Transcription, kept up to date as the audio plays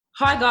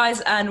Hi guys,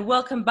 and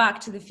welcome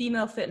back to the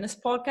Female Fitness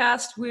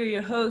Podcast. We're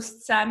your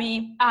hosts,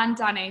 Sammy and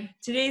Danny.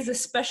 Today is a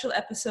special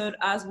episode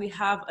as we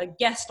have a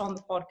guest on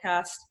the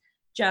podcast,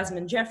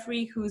 Jasmine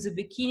Jeffrey, who is a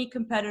bikini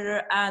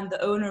competitor and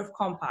the owner of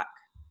Compact.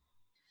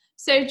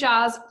 So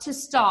Jazz, to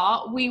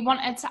start, we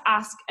wanted to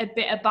ask a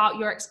bit about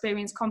your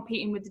experience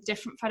competing with the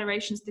different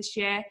federations this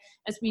year.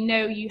 As we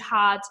know, you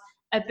had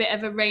a bit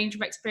of a range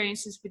of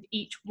experiences with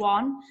each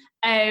one.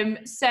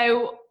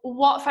 So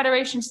what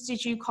federations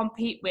did you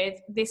compete with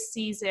this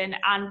season,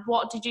 and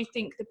what did you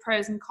think the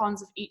pros and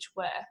cons of each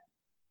were?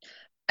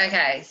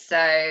 Okay,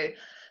 so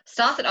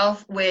started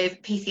off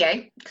with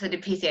PCA, because I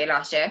did PCA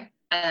last year,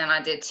 and then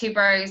I did Two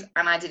Bros,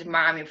 and I did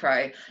Miami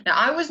Pro. Now,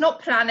 I was not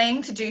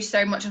planning to do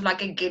so much of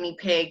like a guinea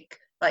pig,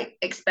 like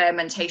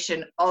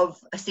experimentation of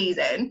a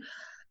season,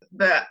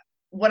 but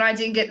when I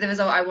didn't get the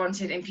result I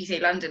wanted in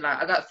PCA London,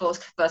 like I got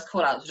first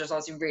call outs, which I was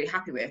obviously really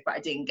happy with, but I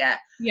didn't get.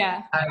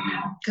 Yeah.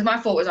 Because my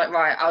thought was like,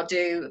 right, I'll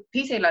do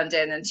PCA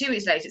London, and 2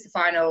 weeks later it's the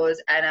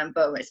finals, and then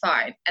boom, it's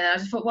fine. And then I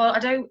just thought, well,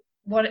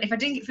 if I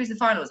didn't get through to the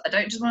finals, I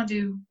don't just want to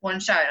do one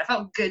show. And I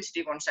felt good to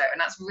do one show, and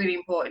that's really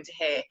important to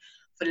hear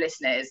for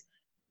listeners.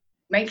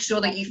 Make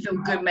sure that you feel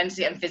good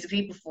mentally and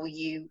physically before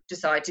you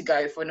decide to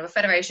go for another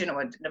federation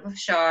or another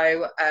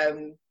show.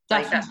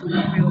 Like that's a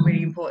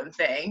really important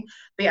thing.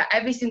 But yeah,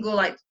 every single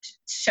like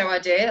show I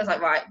did, I was like,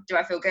 right, do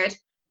I feel good?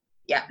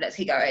 Yeah, let's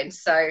keep going.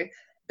 So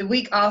the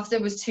week after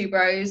was Two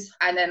Bros,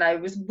 and then I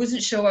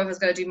wasn't sure if I was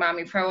going to do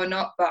Miami Pro or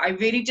not, but I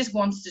really just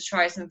wanted to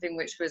try something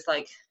which was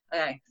like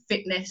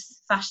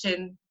fitness,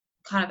 fashion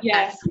kind of.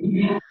 Yeah.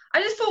 I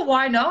just thought,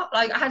 why not?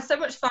 Like I had so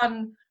much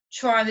fun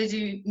trying to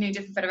do new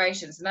different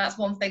federations, and that's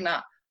one thing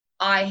that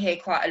I hear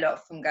quite a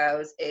lot from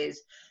girls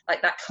is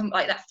like that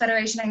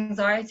federation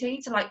anxiety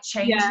to like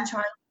change and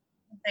try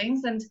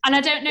things. And I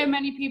don't know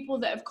many people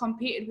that have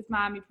competed with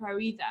Miami Pro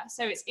either,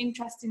 so it's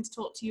interesting to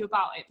talk to you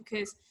about it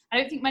because I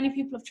don't think many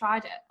people have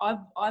tried it.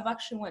 I've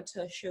actually went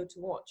to a show to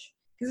watch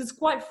because it's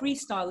quite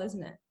freestyle,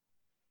 isn't it?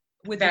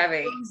 With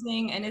very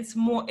posing, and it's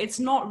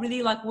not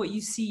really like what you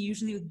see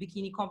usually with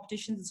bikini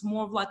competitions. It's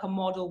more of like a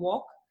model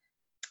walk.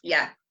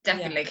 Yeah,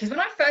 definitely. Because when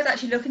I first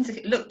actually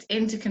looked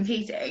into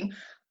competing,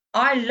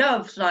 I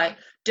loved like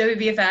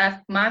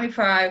WBFF, Miami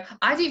Pro.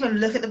 I didn't even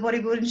look at the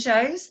bodybuilding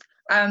shows.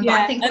 But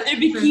I think and their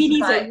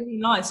bikinis are really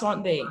nice,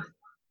 aren't they?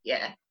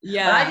 Yeah.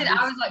 Yeah. But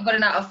I was like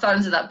running out of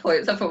funds at that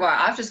point. So I thought,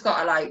 right, I've just got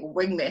to like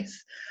wing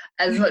this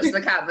as much as I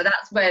can. But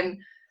that's when,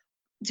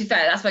 to be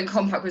fair, that's when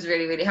Compact was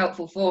really, really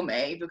helpful for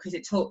me because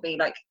it taught me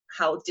like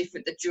how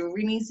different the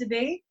jewelry needs to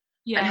be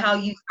and how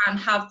you can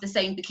have the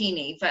same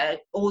bikini for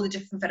all the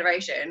different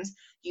federations.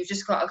 You've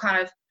just got to kind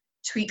of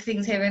tweak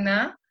things here and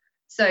there.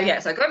 So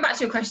so going back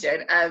to your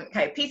question,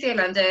 PCA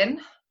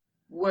London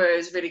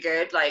was really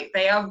good. Like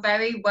they are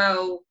very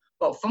well,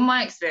 from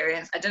my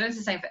experience, I don't know if it's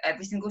the same for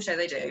every single show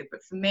they do,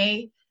 but for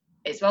me,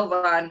 it's well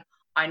run.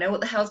 I know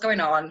what the hell's going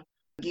on.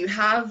 You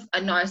have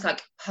a nice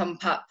like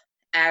pump up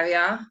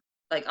area.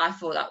 Like I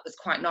thought that was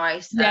quite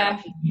nice.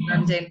 PCA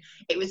London.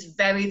 It was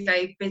very,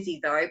 very busy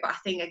though, but I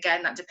think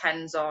again that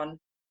depends on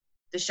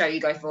the show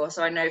you go for.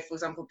 So I know, for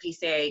example,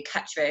 PCA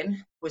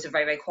Kettering was a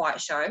very, very quiet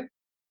show.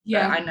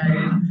 Yeah. But I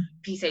know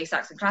PCA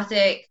Saxon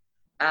Classic,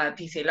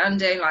 PCA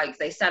London, like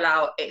they sell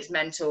out, it's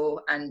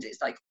mental, and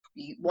it's like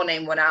one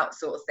in, one out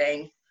sort of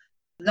thing.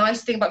 The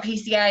nice thing about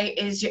PCA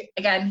is, you're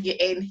in,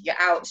 you're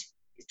out.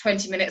 It's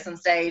 20 minutes on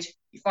stage.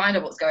 You find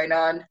out what's going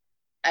on,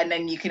 and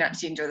then you can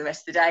actually enjoy the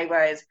rest of the day.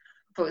 Whereas,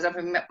 for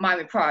example,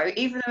 Miami Pro,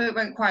 even though it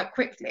went quite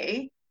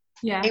quickly,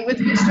 it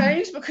was a bit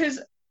strange because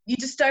you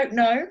just don't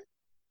know.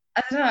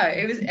 I don't know.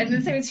 It was, and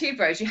the same with Two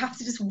Bros, you have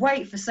to just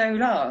wait for so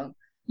long.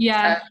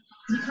 Yeah.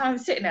 You kind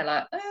of sitting there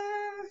like,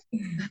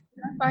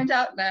 I'll find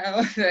out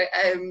now.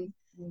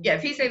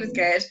 PCA was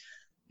good.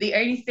 The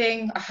only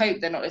thing, I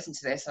hope they're not listening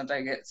to this and I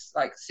don't get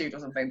like sued or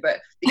something, but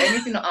the only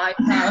thing that I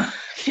found,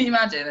 can you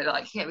imagine? They're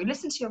like, we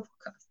listen to your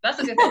podcast. That's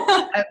a good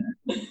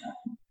thing.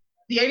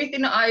 The only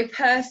thing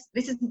that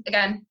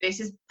this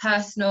is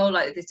personal,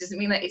 like this doesn't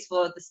mean that it's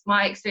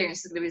my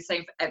experience is going to be the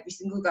same for every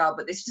single girl,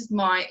 but this is just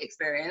my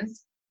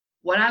experience.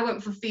 When I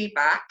went for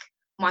feedback,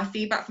 my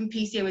feedback from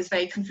PCA was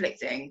very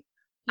conflicting.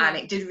 And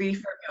it did really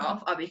throw me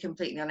off, I'll be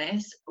completely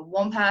honest.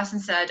 One person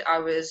said I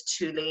was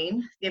too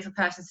lean. The other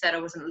person said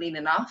I wasn't lean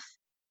enough.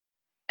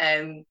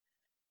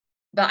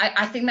 But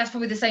I think that's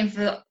probably the same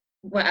for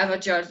whatever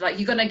judge. Like,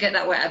 you're going to get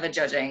that whatever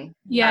judging.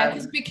 Yeah,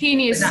 because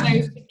bikini is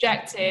so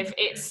subjective.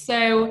 It's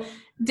so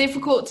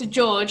difficult to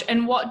judge.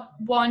 And what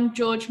one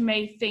judge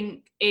may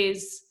think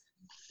is,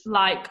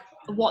 like,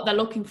 what they're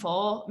looking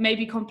for may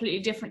be completely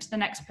different to the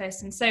next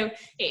person. So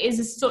it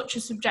is such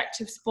a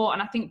subjective sport.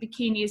 And I think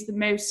bikini is the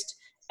most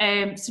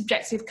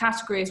subjective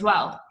category as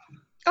well.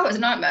 Oh, it's a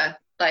nightmare.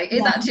 Like,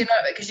 it's actually a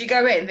nightmare because you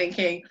go in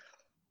thinking,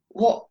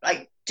 what,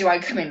 like, do I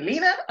come in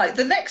leaner? Like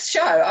the next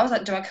show, I was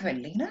like, do I come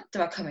in leaner?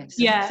 Do I come in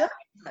softer?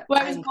 Like,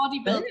 whereas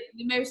bodybuilding,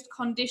 the most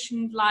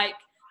conditioned, like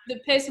the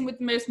person with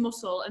the most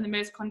muscle and the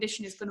most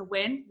condition is going to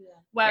win.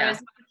 Whereas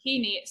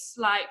bikini, it's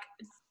like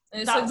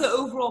it's like the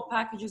overall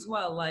package as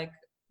well. Like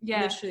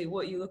literally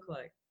what you look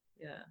like.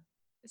 Yeah,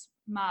 it's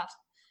mad.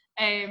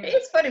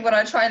 It's funny when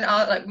I try and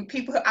ask, like,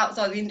 people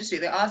outside the industry,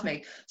 they ask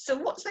me, so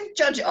what's they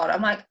judge it on?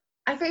 I'm like,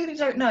 I really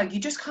don't know. You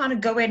just kind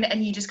of go in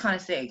and you just kind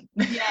of see.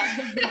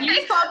 Yeah, you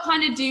just got to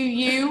kind of do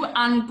you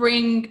and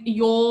bring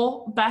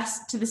your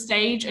best to the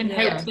stage and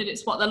hope that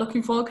it's what they're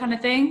looking for, kind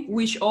of thing.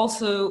 We should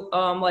also,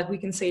 like we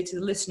can say to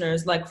the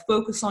listeners, like,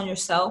 focus on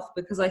yourself,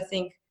 because I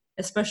think,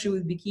 especially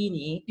with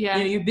bikini, you know,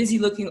 you're busy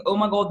looking, oh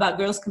my God, that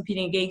girl's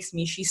competing against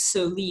me, she's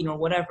so lean or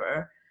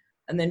whatever.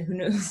 And then who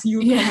knows, you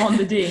come on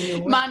the day.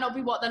 It might not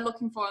be what they're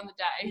looking for on the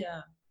day.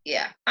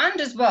 Yeah, and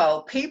as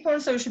well, people on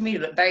social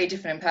media look very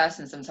different in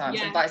person sometimes,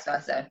 and vice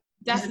versa.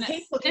 Definitely.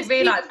 People didn't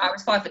realise I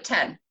was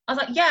 5'10". I was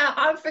like, yeah,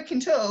 I'm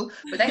freaking tall,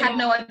 but they had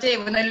no idea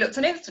when they looked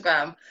on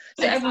Instagram.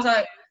 So everyone's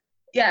like,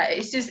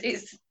 it's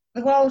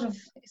the world of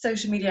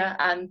social media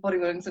and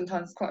bodybuilding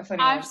sometimes quite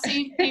funny. I've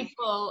seen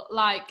people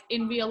like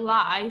in real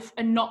life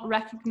and not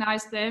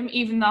recognise them,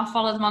 even though I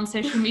follow them on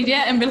social media,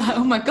 and be like,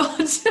 oh my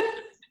God.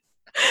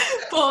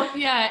 But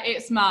yeah,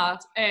 it's mad,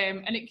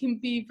 and it can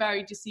be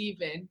very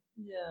deceiving.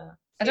 Yeah.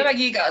 I don't know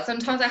about you guys,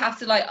 sometimes I have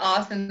to like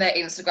ask them their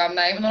Instagram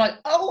name and they're like,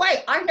 oh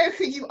wait, I know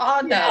who you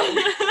are now.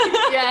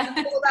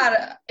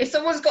 If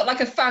someone's got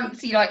like a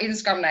fancy like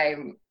Instagram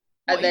name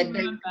and then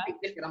they're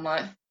different, I'm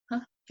like,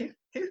 huh?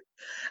 Who?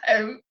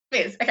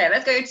 Okay,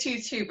 let's go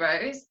to Two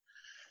Bros.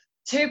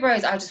 Two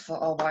Bros, I just thought,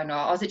 oh, why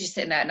not? I was just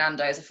sitting there at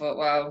Nando's, I thought,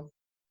 well,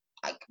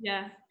 like,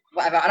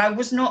 whatever. And I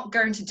was not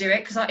going to do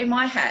it because in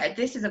my head,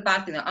 this is a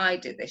bad thing that I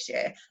did this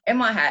year. In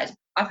my head,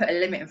 I put a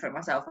limit in front of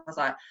myself. I was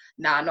like,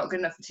 nah, not good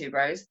enough for Two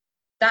Bros.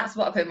 That's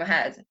what I put in my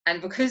head.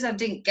 And because I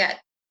didn't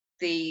get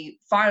the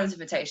finals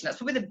invitation, that's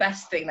probably the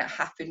best thing that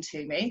happened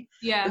to me.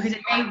 Yeah. Because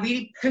it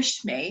really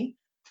pushed me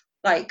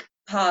like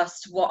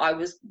past what I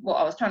was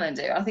planning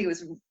to do. I think it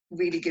was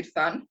really good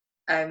fun.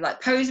 Like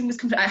posing was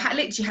complete. I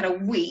literally had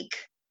a week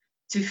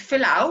to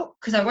fill out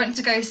because I went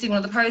to go see one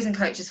of the posing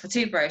coaches for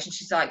Two Bros, and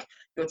she's like,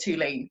 you're too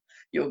lean.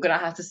 You're gonna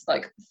have to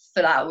like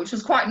fill out, which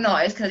was quite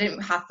nice because I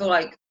didn't have to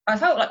like. I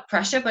felt like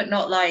pressure, but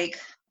not like,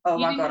 oh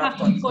my God, I've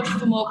got to push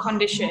for more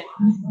condition.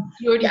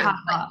 You already have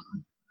that.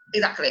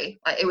 Exactly.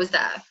 Like, it was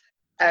there.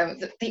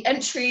 The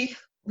entry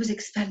was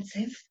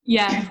expensive.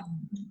 Yeah.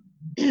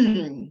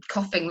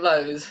 Coughing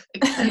lows.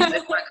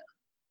 Expensive.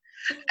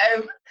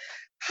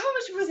 How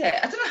much was it?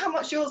 I don't know how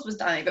much yours was,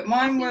 Danny, but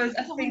mine was,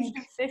 I think,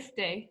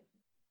 150.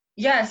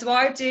 Yeah, so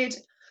I did,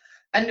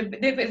 and a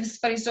bit of a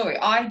funny story.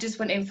 I just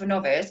went in for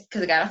novice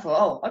because again I thought,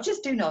 oh, I'll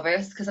just do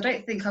novice because I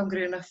don't think I'm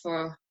good enough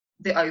for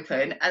the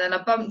open. And then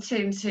I bumped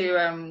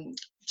into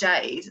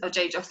Jade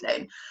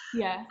Jocelyn.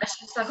 Yeah. And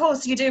she's like, oh,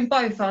 so you're doing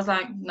both? I was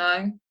like,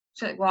 no.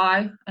 She's like,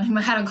 why? And in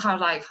my head I'm kind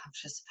of like, I've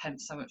just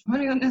spent so much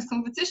money on this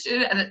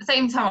competition. And at the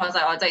same time I was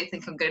like, oh, I don't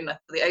think I'm good enough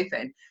for the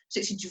open.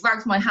 So she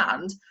dragged my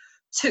hand,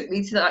 took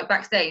me to the like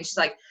backstage. She's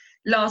like,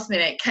 last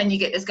minute, can you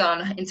get this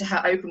girl into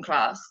her open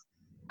class?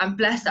 And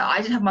bless her, I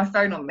didn't have my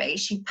phone on me.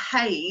 She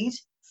paid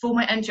for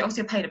my entry.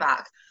 Obviously I paid her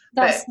back.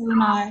 That's so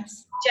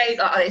nice. Jade,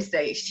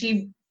 honestly,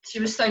 she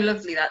was so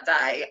lovely that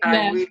day, and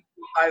I really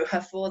owe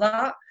her for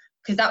that,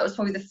 because that was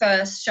probably the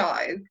first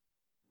show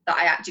that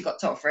I actually got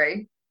top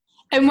 3.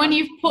 And when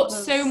you've put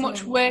so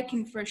much work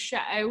in for a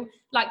show,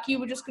 like you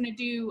were just going to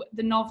do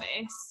the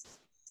novice,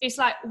 it's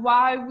like,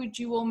 why would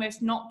you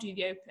almost not do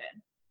the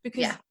open?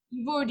 Because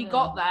you've already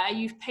got there,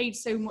 you've paid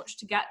so much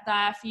to get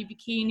there for your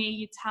bikini,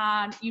 your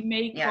tan, your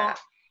makeup,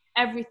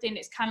 everything.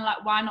 It's kind of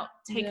like, why not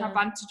take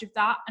advantage of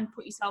that and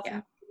put yourself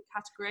in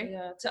category.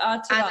 To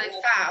add to that,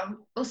 I found,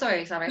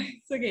 sorry it's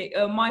okay.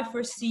 My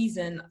first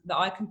season that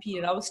I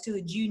competed, I was still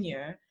a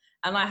junior,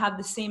 and I had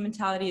the same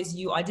mentality as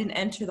you. I didn't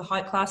enter the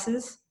height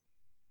classes,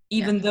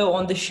 even though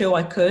on the show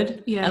I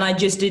could, and I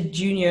just did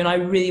junior, and I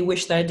really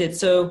wish that I did.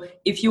 So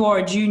if you are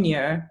a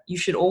junior, you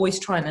should always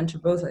try and enter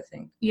both, I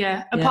think.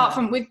 Apart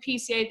from with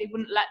PCA, they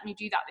wouldn't let me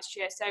do that this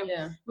year. So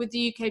with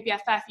the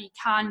UKBFF, you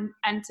can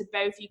enter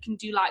both. You can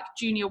do like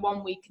junior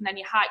 1 week and then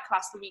your height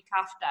class the week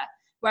after.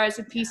 Whereas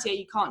with PCA,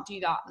 you can't do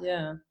that.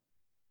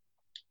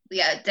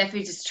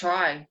 Definitely just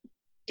try.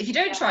 If you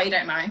don't try, you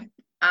don't know.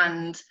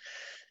 And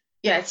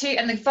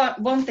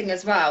one thing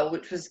as well,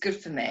 which was good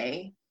for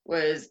me,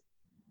 was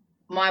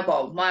my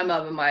mum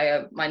and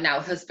my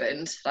now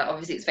husband. Like,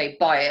 obviously it's very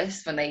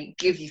biased when they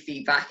give you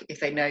feedback if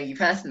they know you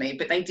personally,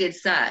 but they did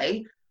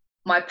say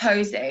my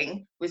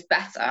posing was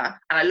better and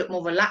I looked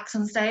more relaxed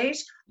on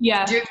stage.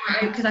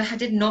 Because I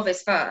did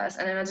novice first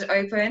and then I did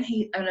open.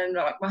 And then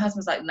like my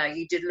husband's like, no,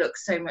 you did look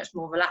so much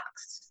more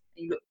relaxed.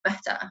 You look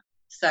better.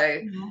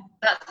 So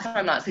that's kind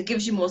of nice. It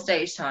gives you more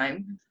stage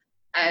time.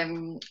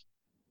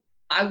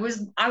 I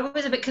was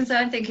a bit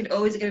concerned, thinking,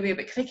 oh, is it going to be a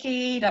bit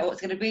clicky? Like,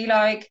 what's it going to be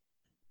like?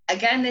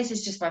 Again, this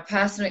is just my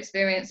personal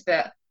experience,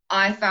 but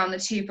I found the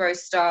Two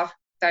Bros staff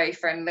very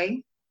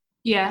friendly.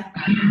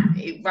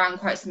 It ran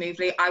quite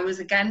smoothly. I was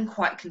again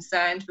quite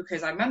concerned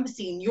because I remember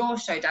seeing your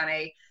show,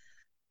 Danny.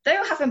 They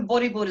were having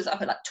bodybuilders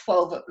up at like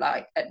 12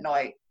 at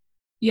night.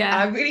 And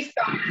I really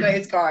felt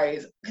those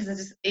guys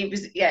because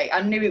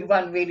I knew it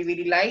ran really,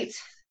 really late.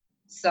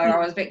 So I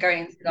was a bit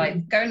going into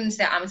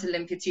the Amateur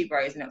Olympia Two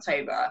Bros in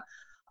October.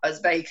 I was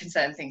very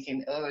concerned,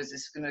 thinking, oh, is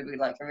this going to be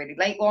like a really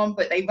late one?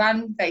 But they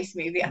ran Face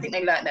Movie. I think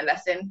they learnt their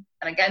lesson.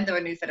 And again, they're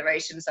a new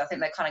federation, so I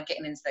think they're kind of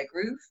getting into their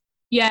groove.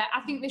 Yeah,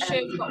 I think the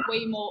show's got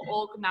way more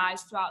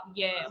organised throughout the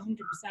year, 100%.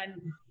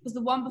 Because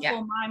the one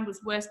before mine was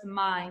worse than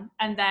mine.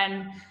 And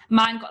then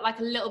mine got like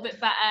a little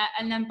bit better.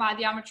 And then by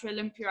the Amateur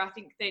Olympia, I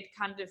think they'd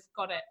kind of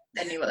got it.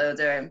 They knew what they were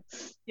doing.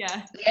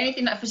 Yeah. The only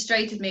thing that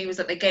frustrated me was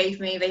that they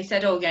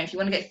said, oh, if you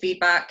want to get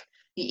feedback,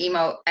 you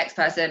email X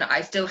person. I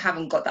still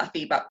haven't got that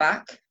feedback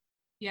back.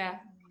 Yeah.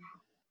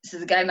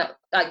 So again,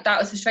 that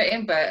was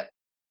frustrating, but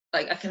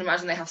like I can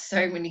imagine they have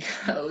so many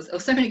girls or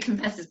so many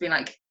competitors being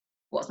like,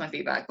 what's my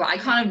feedback? But I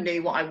kind of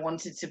knew what I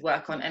wanted to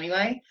work on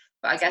anyway.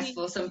 But I guess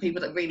for some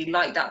people that really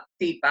like that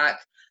feedback,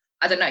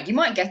 I don't know, you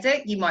might get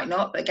it, you might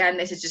not. But again,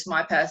 this is just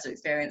my personal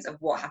experience of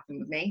what happened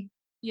with me.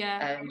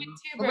 Yeah.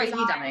 What about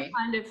you, Danny?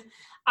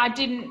 I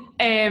didn't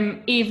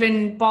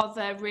even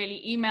bother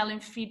really emailing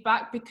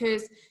feedback,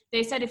 because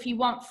they said if you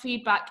want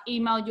feedback,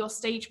 email your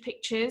stage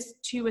pictures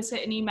to a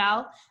certain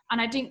email. And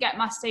I didn't get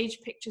my stage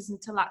pictures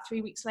until like 3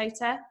 weeks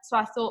later. So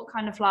I thought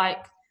kind of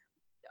like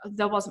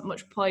there wasn't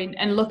much point.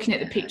 And looking at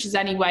the pictures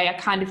anyway, I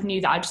kind of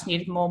knew that I just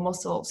needed more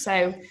muscle.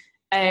 So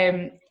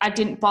I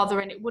didn't bother.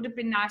 And it would have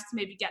been nice to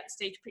maybe get the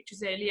stage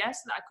pictures earlier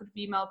so that I could have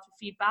emailed for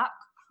feedback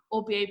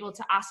or be able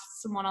to ask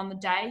someone on the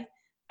day.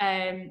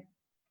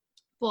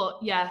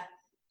 But yeah,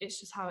 it's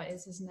just how it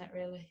is, isn't it,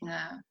 really?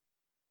 Yeah,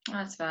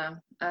 that's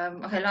fair.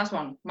 Okay, last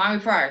one.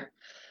 Miami Pro.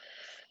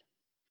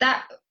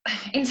 That,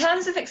 in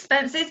terms of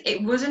expenses,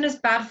 it wasn't as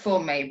bad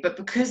for me, but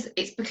because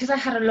I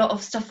had a lot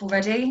of stuff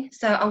already,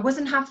 so I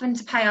wasn't having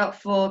to pay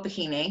out for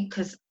bikini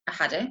because I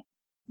had it.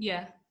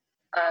 Yeah.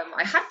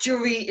 I had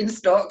jewelry in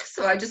stock,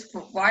 so I just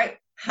thought, right,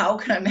 how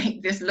can I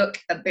make this look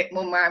a bit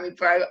more Miami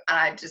Pro? And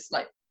I just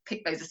like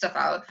picked loads of stuff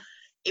out.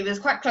 It was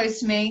quite close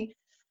to me.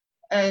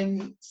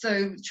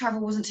 So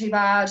travel wasn't too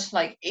bad.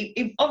 Like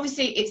it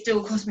obviously it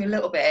still cost me a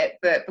little bit,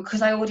 but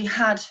because I already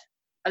had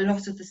a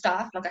lot of the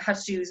stuff, like I had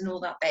shoes and all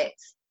that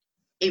bits,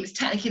 it was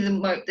technically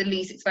the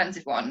least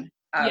expensive one.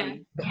 But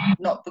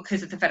not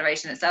because of the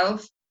federation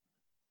itself.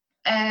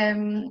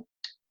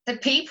 The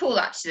people,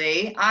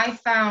 actually, I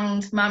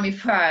found Miami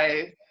Pro.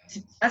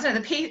 I don't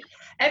know,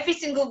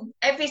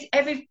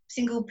 every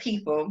single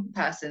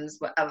person's,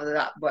 whatever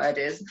that word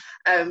is,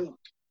 at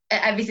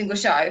every single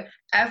show,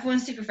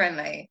 everyone's super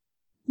friendly.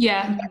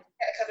 Yeah. You get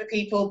a couple of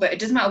people, but it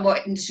doesn't matter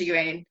what industry you're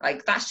in.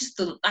 Like that's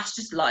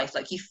just life.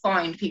 Like you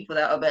find people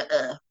that are a bit,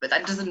 but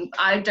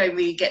I don't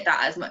really get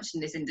that as much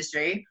in this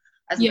industry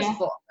as much as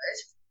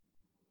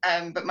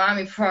forward. But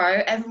Miami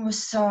Pro, everyone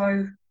was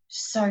so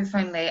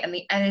friendly, and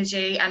the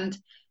energy and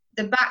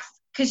the back,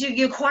 because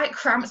you're quite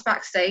cramped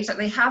backstage. Like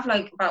they have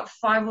like about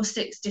 5 or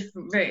 6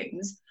 different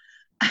rooms,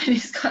 and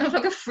it's kind of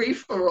like a free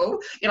for all.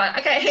 You're like,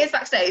 okay, here's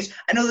backstage,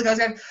 and all the girls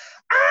go,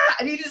 ah,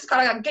 and you just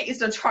kind of like get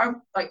yourself, try and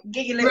like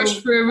get your little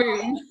rush for a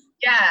room.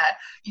 Yeah,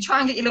 you try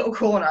and get your little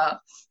corner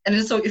and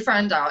then sort your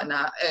friend out and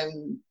that.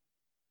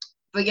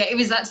 But yeah,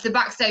 the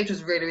backstage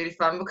was really, really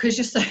fun because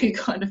you're so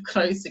kind of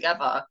close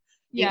together.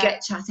 You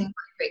get chatting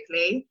quite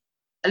quickly.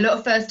 A lot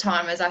of first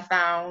timers I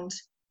found.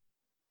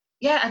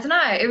 Yeah, I don't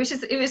know. It was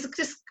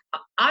just.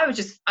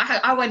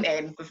 I went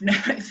in with no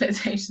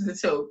expectations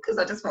at all because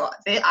I just thought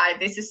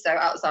this is so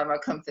outside my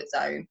comfort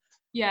zone.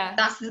 Yeah,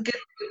 that's the good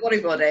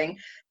bodybuilding.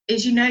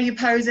 Is you're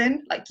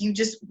posing, like you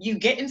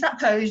get into that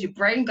pose, your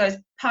brain goes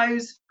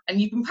pose,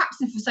 and you've been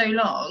practicing for so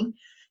long,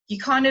 you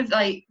kind of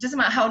like, doesn't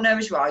matter how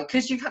nervous you are,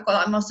 because you've got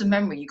that muscle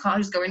memory, you can't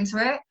just go into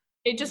it.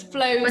 It just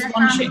flows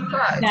once you're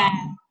there.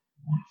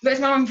 Whereas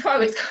Miami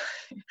Pro, it's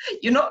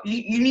you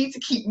need to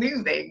keep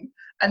moving,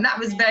 and that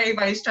was very,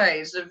 very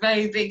strange. A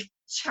very big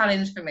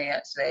challenge for me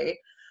actually.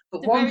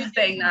 But one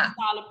thing that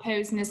style of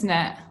posing, isn't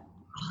it?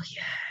 Oh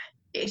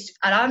yeah,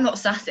 and I'm not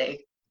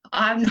sassy.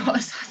 I'm not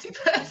a sassy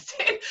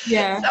person.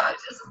 Yeah.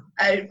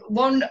 So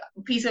one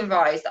piece of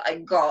advice that I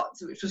got,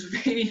 which was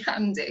really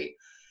handy,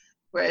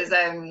 was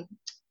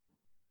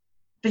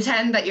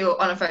pretend that you're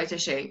on a photo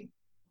shoot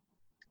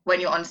when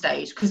you're on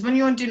stage. Because when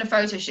you're doing a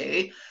photo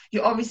shoot,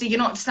 you're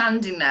not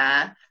standing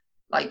there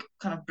like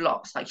kind of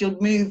blocks. Like you're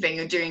moving,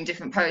 you're doing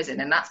different posing,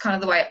 and that's kind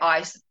of the way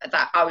I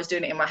was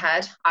doing it in my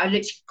head. I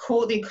literally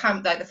caught the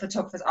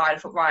photographer's eye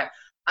and thought, right,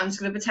 I'm just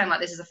going to pretend like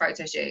this is a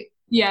photo shoot.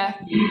 Yeah.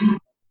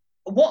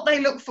 What they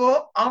look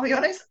for, I'll be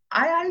honest,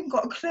 I haven't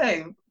got a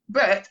clue.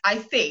 But I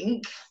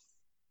think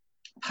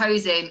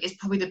posing is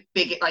probably the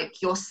biggest,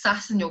 like your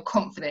sass and your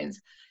confidence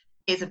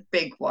is a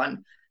big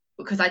one.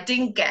 Because I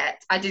did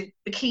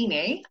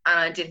bikini and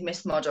I did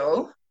Miss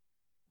Model.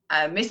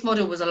 Miss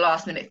Model was a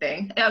last minute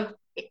thing.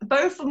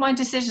 Both of my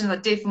decisions I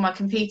did for my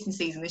competing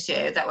season this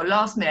year that were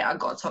last minute, I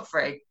got a top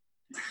 3.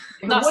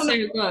 That's so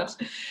good.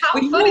 How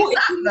fun is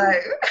that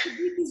though?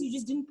 Because you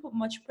just didn't put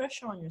much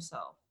pressure on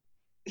yourself.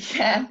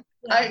 Yeah.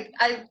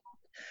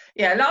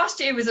 Last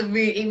year was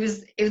it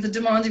was a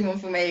demanding one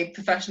for me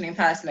professionally and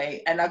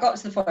personally, and I got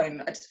to the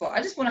point I just thought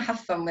I just want to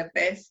have fun with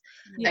this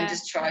and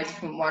just try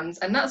different ones,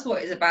 and that's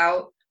what it's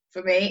about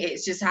for me.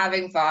 It's just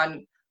having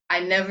fun.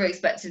 I never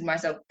expected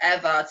myself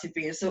ever to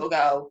be a sort of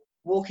girl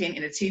walking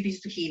in a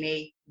 2-piece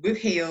bikini with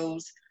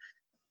heels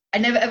I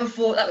never ever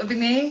thought that would be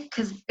me,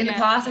 because in the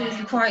past I was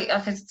quite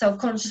like a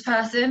self-conscious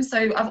person.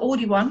 So I've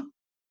already won.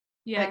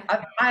 Yeah.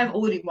 Like, I have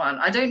already won.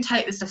 I don't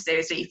take this stuff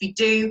seriously. If you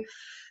do,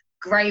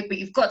 great, but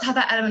you've got to have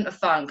that element of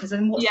fun, because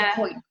then what's the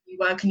point of you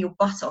working your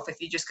butt off if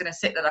you're just going to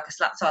sit there like a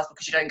slapped ass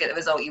because you don't get the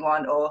result you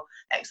want, or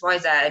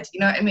XYZ, you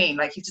know what I mean?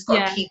 Like, you've just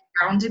got to keep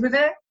grounded with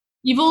it.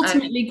 You've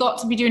ultimately got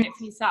to be doing it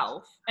for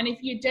yourself, and if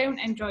you don't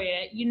enjoy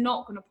it, you're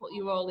not going to put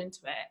your all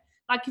into it.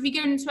 Like, if you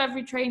go into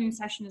every training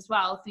session as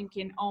well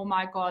thinking, oh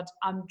my god,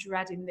 I'm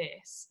dreading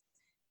this,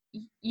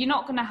 you're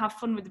not going to have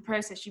fun with the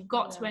process. You've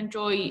got to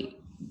enjoy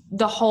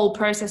the whole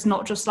process,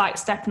 not just like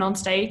stepping on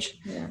stage.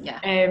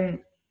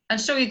 I'm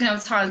sure you can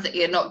have times that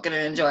you're not going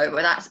to enjoy it,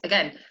 but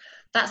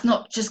that's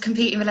not just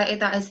competing related,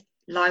 that is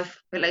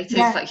life related.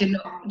 Like, you're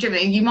not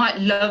doing, you might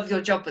love your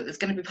job, but there's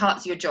going to be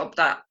parts of your job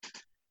that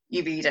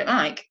you really don't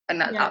like,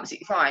 and that's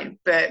absolutely fine.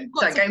 But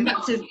so going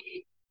back to,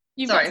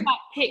 you've got to like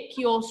pick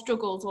your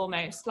struggles,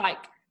 almost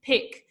like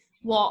pick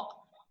what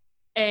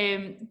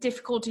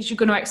difficulties you're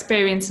going to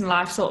experience in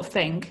life, sort of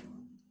thing.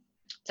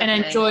 Definitely.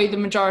 And enjoy the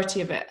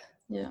majority of it.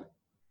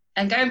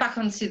 And going back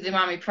onto the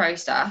Miami Pro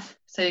stuff,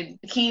 so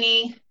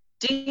bikini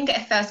didn't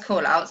get a first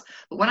call out,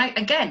 but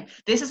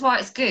this is why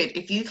it's good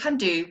if you can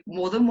do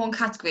more than one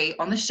category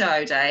on the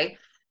show day,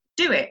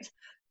 do it,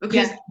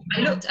 because I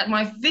looked at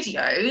my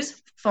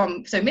videos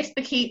from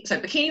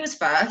bikini was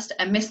first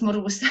and Miss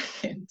Model was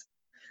second.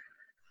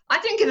 I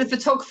didn't give the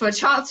photographer a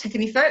chance to take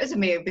any photos of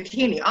me in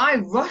bikini. I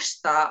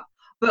rushed that,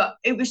 but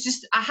it was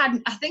just I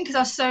think because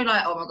I was so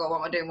like, oh my god, what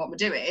am I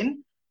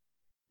doing,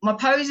 my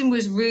posing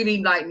was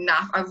really like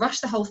naff. I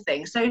rushed the whole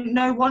thing, so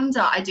no wonder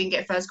I didn't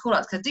get first call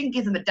outs, because I didn't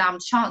give them a damn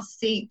chance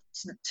to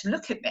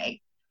look at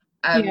me.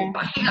 But I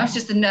think that was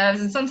just the nerves,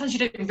 and sometimes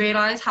you don't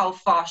realise how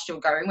fast you're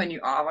going when you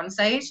are on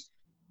stage.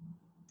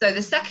 So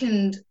the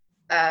second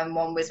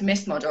one was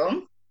Miss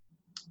Model.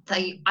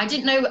 I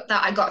didn't know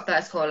that I got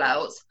first call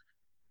outs.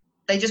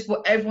 They just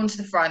brought everyone to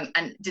the front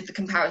and did the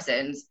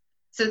comparisons.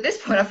 So at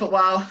this point I thought,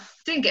 well, I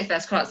didn't get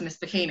first call outs in Miss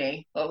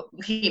Bikini,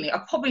 I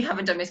probably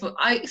haven't done Miss Model.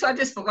 So I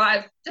just thought,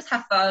 right, just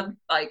have fun,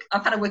 like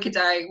I've had a wicked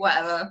day,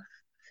 whatever.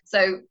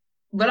 So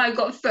when I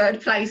got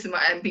third place in my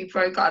MP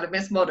Pro card of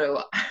Miss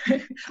Model,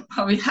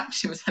 my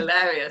reaction was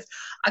hilarious.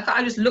 I kind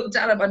of just looked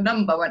down at my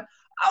number, went,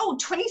 oh,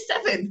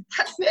 27,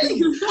 that's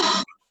me.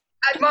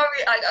 And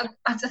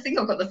I think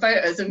I've got the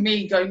photos of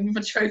me going with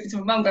a trophy to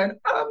my mum going,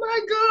 oh my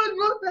god,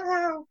 what the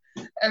hell?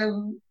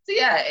 So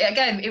yeah,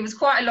 again, it was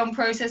quite a long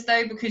process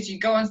though, because you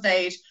go on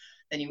stage,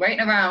 then you're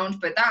waiting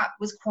around, but that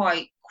was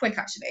quite quick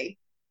actually.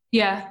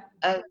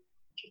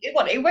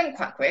 It went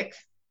quite quick.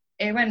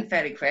 It went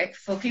fairly quick.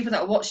 For people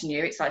that are watching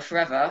you, it's like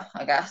forever,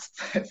 I guess.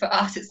 But for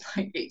us, it's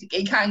like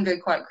it can go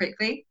quite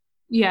quickly.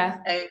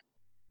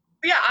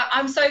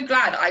 I'm so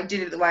glad I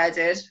did it the way I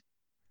did,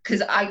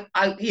 because I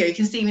you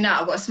can see me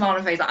now. I've got a smile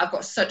on my face. Like, I've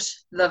got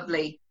such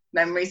lovely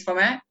memories from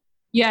it.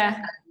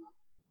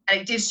 And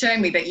it did show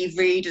me that it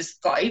really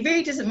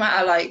doesn't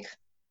matter like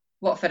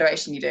what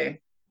federation you do.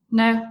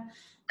 No.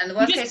 And the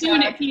worst you're just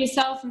doing it for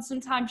yourself, and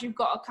sometimes you've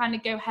got to kind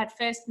of go head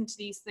first into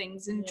these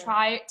things and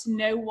try it to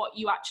know what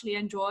you actually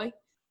enjoy.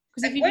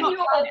 Because if you've not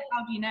tried it,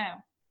 how do you know?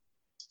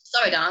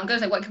 Sorry, Dan, I'm going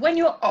to say, when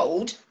you're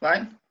old,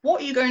 right,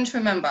 what are you going to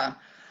remember?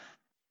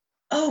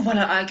 Oh,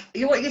 well,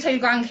 what you tell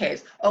your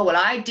grandkids? Oh, well,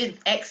 I did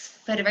X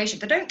federation.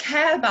 They don't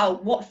care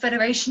about what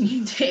federation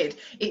you did.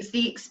 It's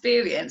the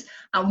experience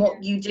and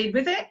what you did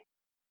with it.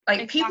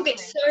 Like, people get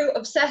so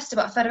obsessed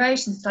about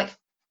federations. It's like,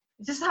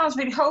 this sounds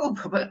really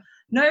horrible, but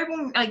no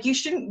one, like, you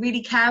shouldn't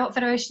really care what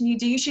federation you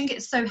do. You shouldn't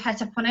get so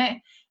het up on it.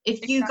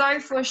 If you go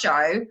for a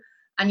show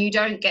and you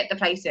don't get the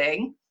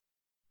placing,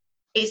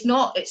 it's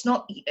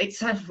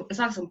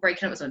like I'm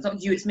breaking up with someone. It's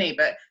not you, it's me,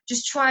 but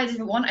just try a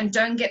different one and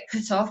don't get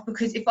put off,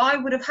 because if I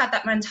would have had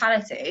that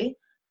mentality,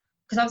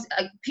 because I was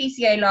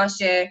PCA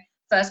last year,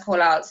 first call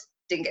outs,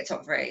 didn't get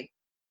top 3.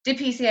 Did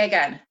PCA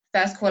again,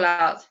 first call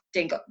out,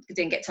 didn't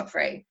get top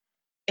 3.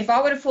 If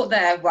I would have thought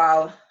there,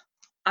 well,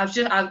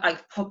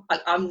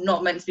 I'm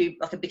not meant to be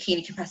like a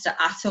bikini competitor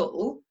at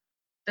all,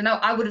 then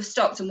I would have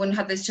stopped and wouldn't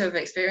have those 2 other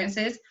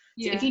experiences.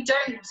 So if you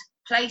don't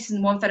place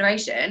in one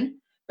federation,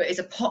 but it's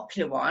a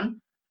popular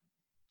one,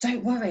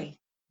 don't worry.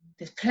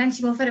 There's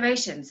plenty more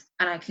federations.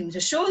 And I can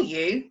assure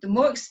you, the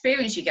more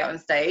experience you get on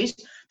stage,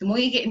 the more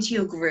you get into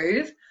your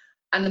groove,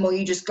 and the more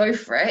you just go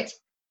for it,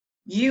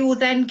 you will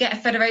then get a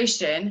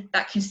federation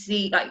that can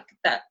see like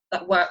that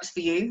works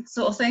for you,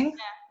 sort of thing.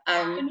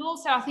 And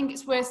also, I think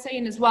it's worth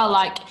saying as well,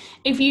 like,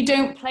 if you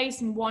don't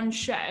place in one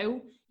show,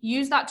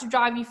 use that to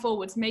drive you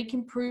forwards, make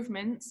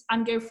improvements,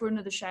 and go for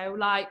another show.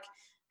 Like,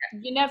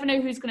 you never know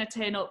who's going to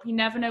turn up. You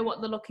never know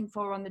what they're looking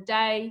for on the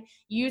day.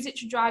 Use it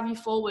to drive you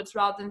forwards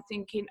rather than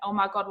thinking, oh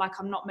my God, like,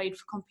 I'm not made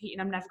for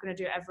competing. I'm never going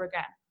to do it ever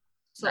again.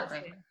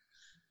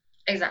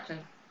 Exactly.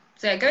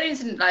 So yeah, going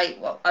into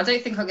I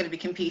don't think I'm going to be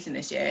competing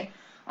this year.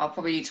 I'll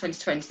probably do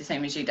 2020 the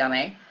same as you,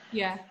 Danny.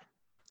 Yeah.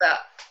 But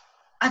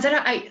I don't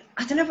know. I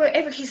don't know.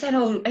 Everyone keeps saying,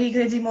 "Oh, are you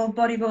going to do more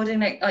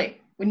bodybuilding?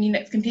 Like when you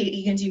next compete, are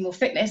you going to do more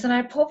fitness?" And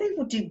I probably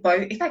will do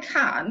both if I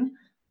can.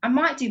 I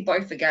might do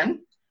both again.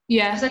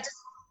 Yeah. Because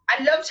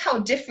I loved how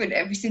different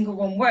every single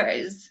one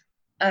was.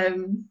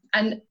 And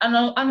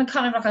I'm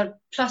kind of like a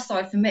plus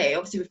side for me,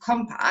 obviously with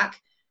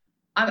Compact,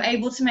 I'm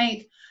able to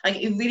make, like,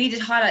 it really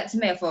did highlight to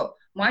me, I thought,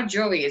 my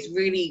jewelry is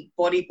really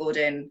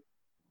bodybuilding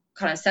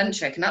kind of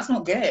centric, and that's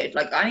not good.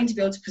 Like, I need to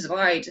be able to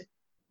provide,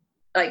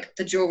 like,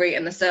 the jewelry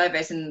and the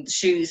service and the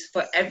shoes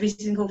for every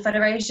single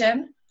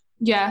federation.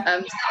 Yeah. So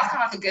that's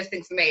kind of like a good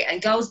thing for me.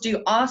 And girls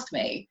do ask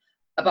me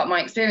about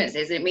my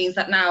experiences. It means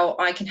that now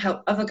I can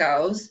help other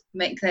girls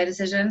make their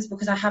decisions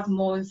because I have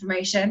more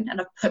information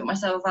and I've put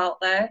myself out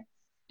there.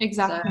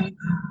 Exactly.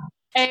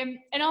 So.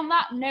 And on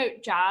that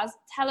note, Jazz,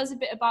 tell us a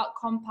bit about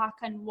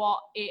Compact and what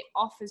it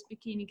offers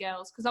bikini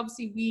girls, because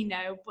obviously we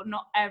know, but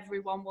not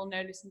everyone will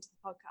know listen to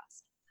the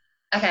podcast.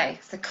 Okay,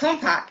 so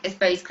Compact is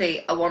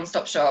basically a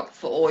one-stop shop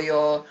for all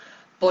your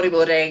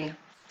bodybuilding,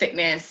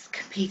 fitness,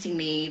 competing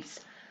needs.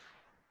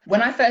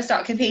 When I first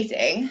started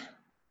competing,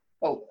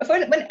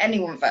 when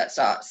anyone first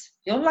starts,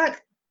 you're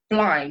like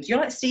blind. You're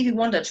like Stevie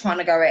Wonder trying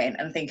to go in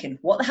and thinking,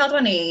 what the hell do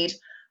I need?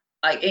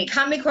 Like, it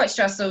can be quite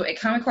stressful. It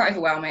can be quite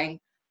overwhelming.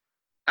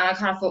 And I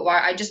kind of thought,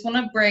 right, I just want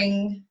to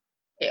bring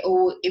it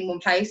all in one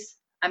place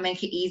and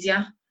make it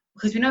easier,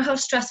 because we know how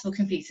stressful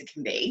competing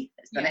can be,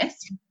 let's be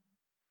honest,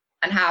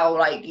 and how,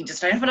 like, you just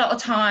don't have a lot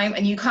of time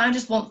and you kind of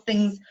just want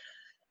things,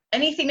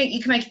 anything that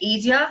you can make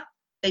easier,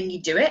 then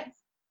you do it.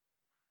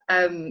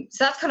 So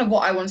that's kind of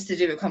what I wanted to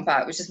do with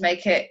Compact, was just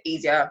make it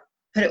easier,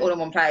 put it all in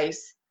one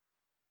place.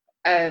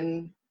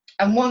 And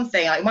one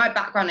thing, like, my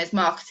background is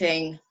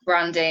marketing,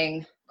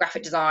 branding,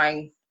 graphic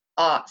design,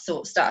 art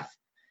sort of stuff.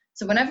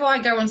 So whenever I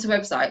go onto a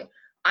website,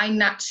 I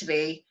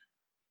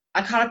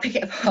kind of pick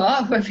it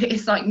apart, whether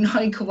it's like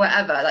Nike or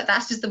whatever. Like,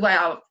 that's just the way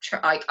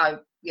I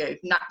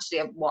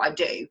naturally what I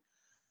do.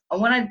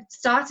 And when I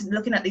started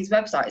looking at these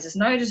websites, there's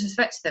no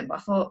disrespect to them, but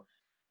I thought,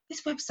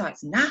 this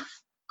website's naff.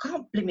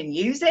 Can't blimmin'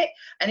 use it.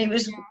 And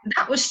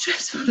that was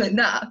stressful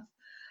enough.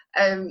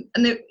 And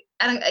it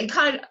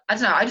kind of, I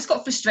don't know, I just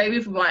got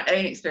frustrated with my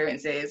own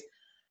experiences.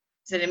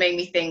 So it made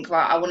me think,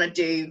 right,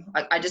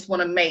 I just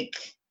want to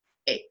make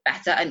it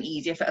better and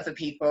easier for other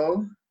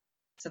people.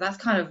 So that's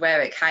kind of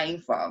where it came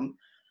from.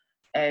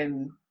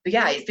 But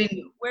yeah, it's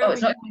been,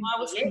 it's not when I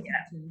was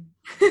competing.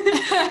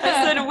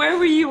 I said, where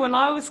were you when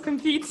I was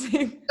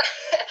competing?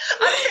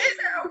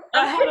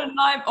 I had a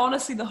knife.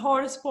 Honestly, the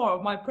hardest part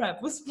of my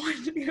prep was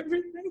finding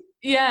everything.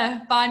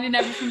 Yeah, finding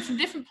everything from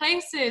different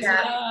places.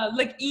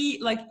 Like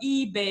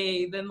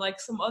eBay, then like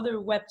some other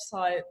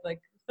website, like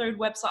third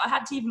website. I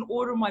had to even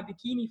order my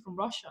bikini from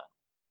Russia.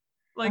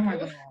 Like, oh my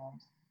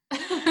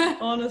God.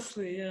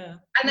 Honestly, yeah.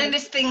 And then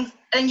this thing,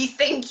 and you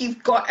think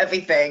you've got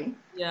everything.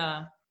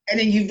 Yeah. And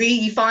then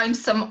you find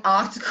some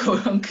article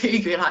on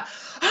Google, you're like,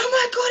 oh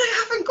my God,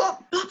 I haven't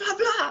got blah, blah,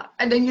 blah.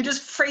 And then you're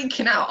just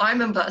freaking out. I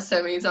remember that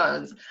so many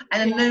times.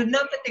 And then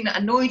another thing that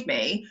annoyed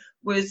me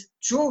was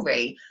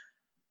jewelry.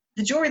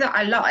 The jewelry that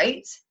I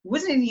liked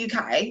wasn't in the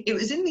UK, it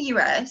was in the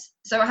US.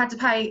 So I had to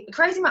pay a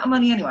crazy amount of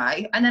money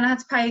anyway. And then I had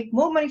to pay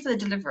more money for the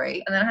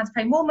delivery. And then I had to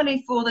pay more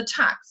money for the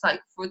tax, like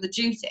for the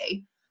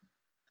duty.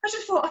 I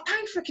just thought, I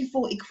paid freaking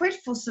 40 quid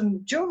for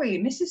some jewelry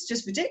and this is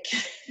just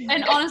ridiculous.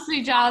 And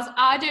honestly, Jazz,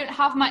 I don't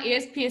have my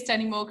ears pierced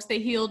anymore because they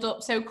healed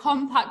up. So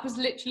Compact was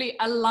literally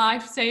a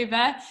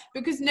lifesaver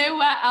because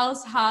nowhere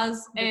else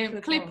has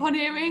clip-on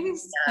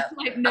earrings. Yeah.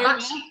 Like nowhere.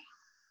 Actually,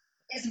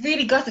 it's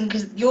really gutting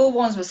because your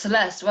ones were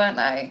Celeste, weren't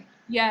they?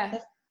 Yeah.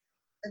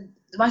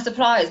 My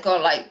supplier's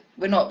gone, like,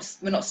 we're not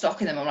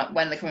stocking them. I'm like,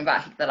 when they're coming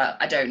back? They're like,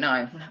 I don't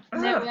know. No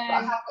way. But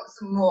I have got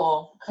some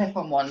more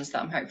clip-on ones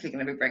that I'm hopefully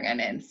going to be bringing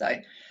in. So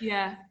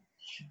yeah,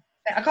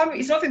 I can't.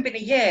 It's not even been a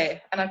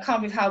year, and I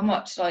can't believe how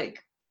much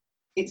like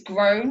it's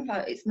grown.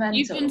 Like, it's mental.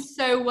 You've done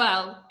so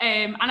well,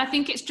 and I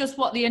think it's just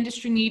what the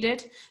industry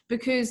needed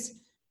because,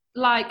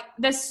 like,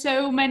 there's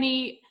so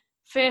many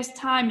first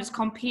timers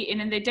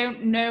competing and they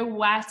don't know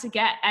where to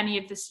get any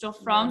of this stuff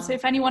from. So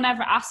if anyone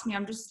ever asks me,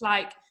 I'm just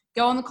like,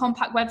 go on the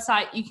Compact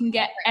website, you can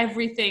get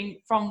everything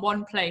from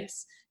one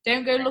place.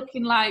 Don't go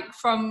looking like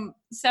from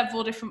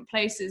several different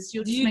places.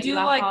 You'll just make your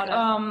life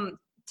harder.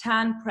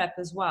 Tan prep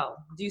as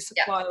well? Do you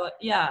supply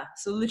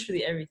so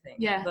literally everything.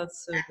 Yeah.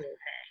 That's so good.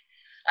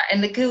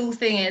 And the cool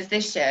thing is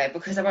this year,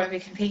 because I won't be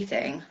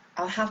competing,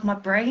 I'll have my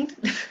brain.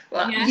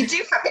 Well, you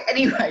do have it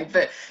anyway,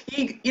 but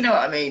you know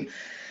what I mean.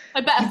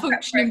 A better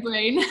functioning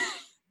brain.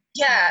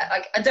 Yeah,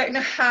 like I don't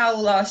know how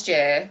last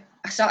year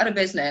I started a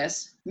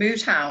business,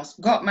 moved house,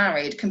 got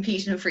married,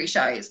 competed in 3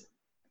 shows.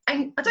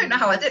 And I don't know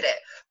how I did it,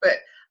 but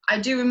I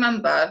do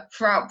remember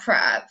throughout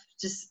prep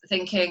just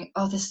thinking,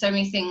 oh, there's so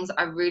many things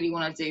I really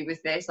want to do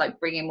with this, like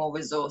bringing more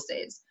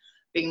resources,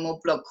 bringing more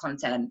blog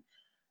content,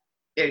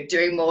 you know,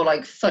 doing more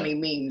like funny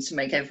memes to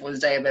make everyone's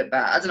day a bit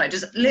better. I don't know,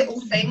 just little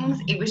things.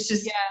 It was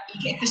just,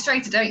 you get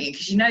frustrated, don't you?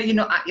 Because you know you're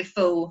not at your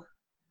full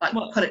like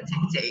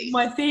productivity.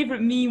 My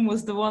favorite meme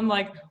was the one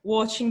like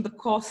watching the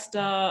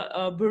Costa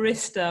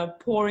barista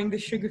pouring the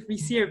sugar-free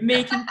syrup,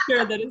 making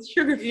sure that it's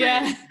sugar-free.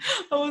 Yeah,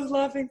 I was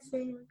laughing so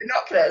much.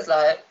 Binoculars,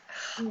 like,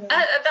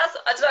 I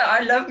don't know, I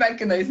love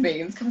making those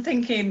memes. I'm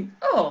thinking,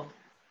 oh,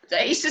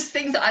 It's just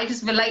things that I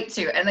just relate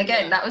to. And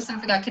again, that was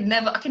something I could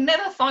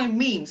never find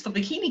memes for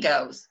bikini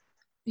girls.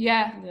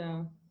 Yeah.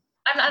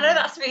 And I know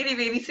that's really,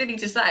 really silly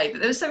to say, but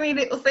there were so many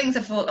little things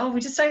I thought, oh,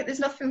 we just don't, there's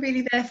nothing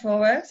really there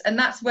for us. And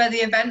that's where the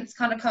events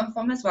kind of come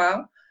from as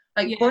well.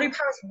 Like, Body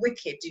Power is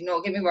wicked, do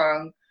not get me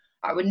wrong.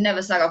 I would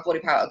never slag off Body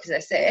Power because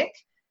they're sick.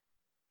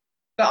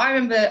 But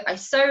I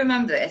so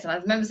remember this, and I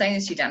remember saying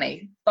this to you,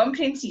 Danny,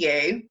 bumping into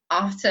you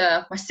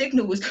after my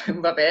signal was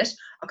going rubbish.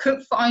 I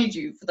couldn't find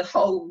you for the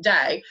whole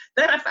day.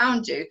 Then I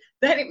found you.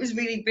 Then it was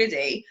really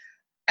busy.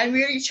 And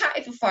we only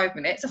chatted for 5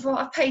 minutes. I thought,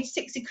 I've paid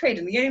 60 quid,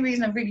 and the only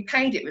reason I really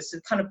paid it was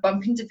to kind of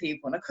bump into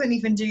people, and I couldn't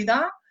even do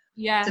that.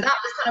 Yeah. So that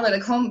was kind of where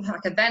the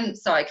Compact event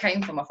side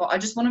came from. I thought, I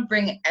just want to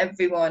bring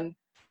everyone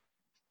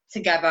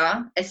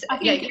together. I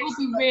think it will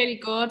be really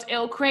good.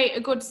 It'll create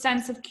a good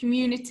sense of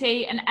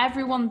community, and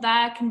everyone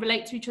there can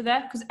relate to each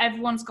other because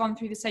everyone's gone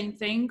through the same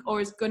thing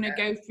or is going to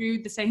go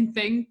through the same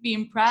thing,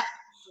 being prep.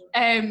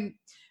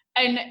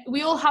 And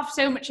we all have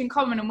so much in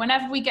common, and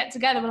whenever we get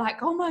together, we're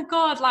like, oh my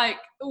God, like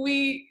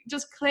we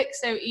just click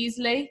so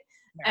easily.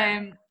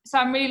 So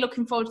I'm really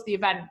looking forward to the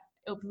event.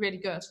 It'll be really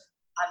good.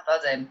 I'm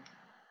buzzing.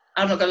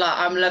 I'm not gonna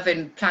lie, I'm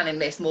loving planning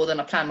this more than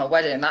I plan my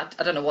wedding. I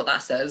don't know what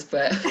that says,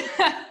 but I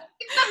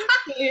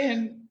love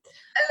it.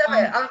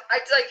 I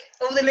like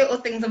all the little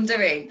things I'm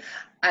doing.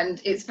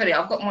 And it's funny,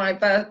 I've got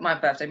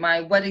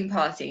my wedding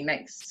party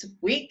next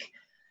week,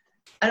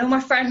 and all my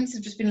friends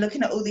have just been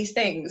looking at all these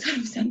things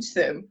I've sent to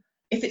them.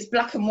 If it's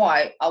black and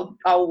white,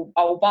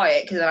 I'll buy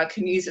it because then I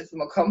can use it for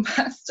my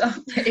Compact stuff.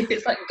 But if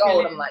it's like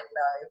gold, I'm like,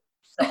 no,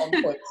 it's not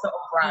on point, it's not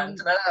on brand.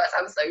 And I know that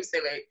sounds so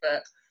silly,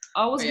 but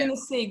I was going to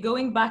say,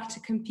 going back to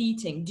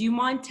competing, do you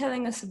mind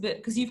telling us a bit,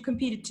 because you've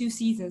competed 2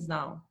 seasons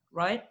now,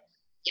 right?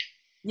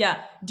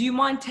 Yeah. Do you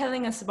mind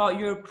telling us about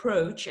your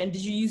approach, and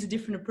did you use a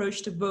different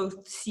approach to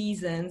both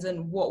seasons,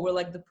 and what were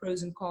like the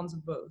pros and cons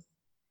of both?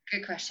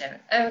 Good question.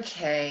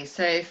 Okay,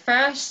 so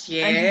first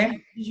year... And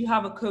did you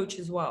have a coach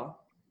as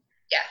well?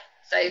 Yeah.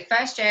 So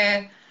first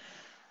year,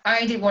 I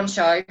only did one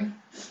show.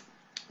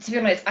 To be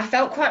honest, I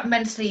felt quite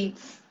mentally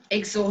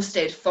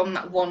exhausted from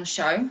that one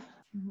show.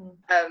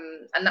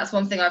 And that's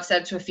one thing I've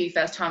said to a few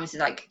first timers is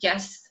like,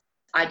 yes,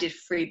 I did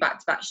 3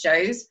 back-to-back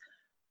shows,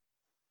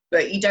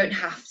 but you don't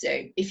have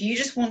to. If you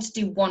just want to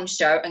do one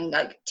show and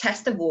like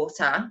test the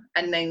water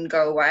and then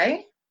go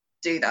away,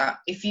 do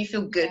that. If you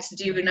feel good to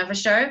do another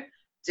show,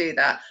 do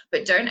that.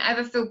 But don't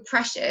ever feel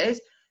pressured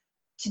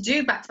to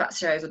do back-to-back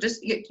shows, or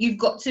just, you've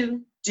got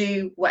to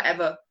do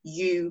whatever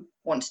you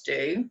want to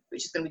do,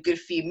 which is going to be good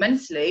for you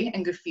mentally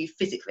and good for you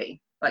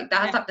physically. Like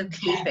that's like the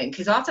key thing.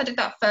 Because after I did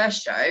that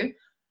first show,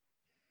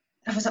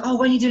 I was like, oh,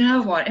 when are you doing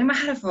another one? In my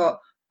head, I thought,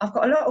 I've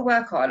got a lot of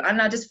work on.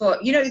 And I just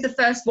thought, you know, the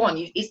first one,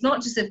 it's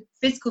not just a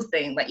physical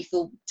thing that you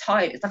feel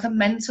tired. It's like a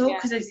mental,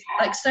 because it's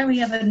like so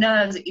many other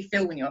nerves that you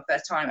feel when you're a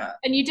first timer.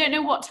 And you don't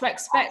know what to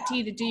expect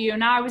either, do you?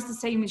 And I was the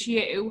same as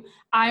you.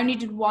 I only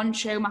did one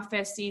show my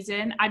first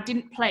season. I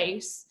didn't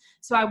place.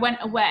 So I went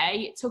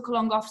away, took a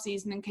long off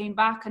season and came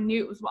back. I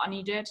knew it was what I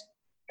needed.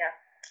 Yeah,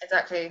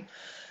 exactly.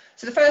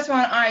 So the first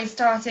one, I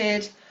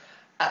started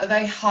at a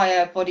very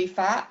higher body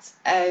fat,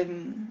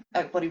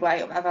 body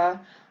weight or whatever.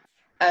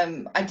 I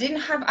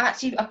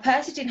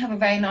personally didn't have a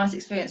very nice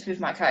experience with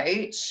my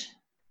coach,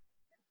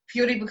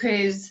 purely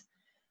because,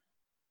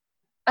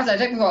 as I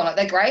don't get me wrong, like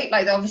they're great.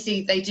 Like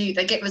obviously they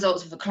get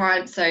results with the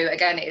client. So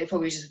again, it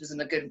probably just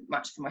wasn't a good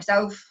match for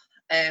myself.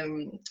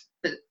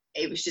 But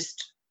it was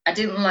just, I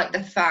didn't like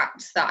the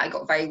fact that I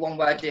got very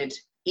one-worded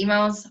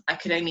emails. I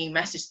could only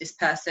message this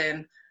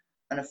person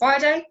on a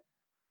Friday.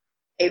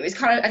 It was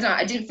kind of, I don't know,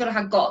 I didn't feel like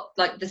I got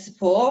like the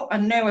support. I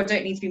know I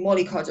don't need to be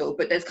mollycoddled,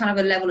 but there's kind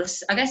of a level of,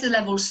 I guess, a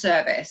level of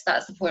service.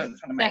 That's the point I'm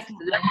trying to make.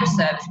 The level of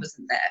service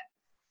wasn't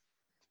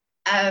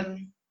there.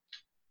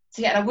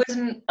 So yeah, I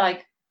wasn't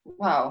like,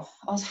 wow,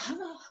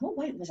 what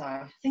weight was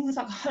I? I think it was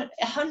like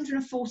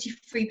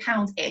 143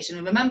 pounds-ish.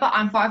 And remember,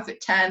 I'm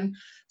 5'10",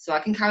 so I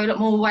can carry a lot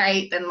more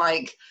weight than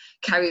like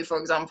Carrie, for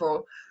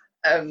example,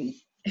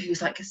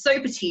 who's like so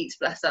petite,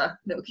 bless her,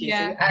 little cutie.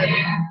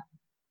 Yeah.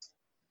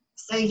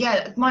 So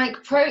yeah, my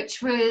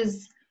approach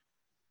was,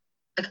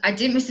 I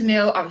didn't miss a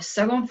meal. I was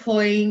so on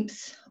point,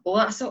 all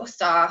that sort of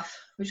stuff,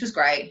 which was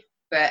great.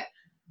 But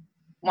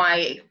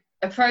my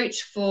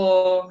approach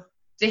for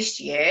this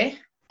year,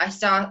 I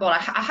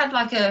had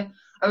like I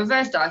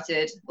reverse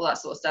dieted, all that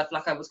sort of stuff.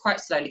 Like I was quite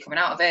slowly coming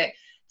out of it,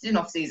 did an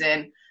off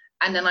season.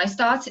 And then I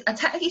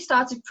technically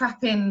started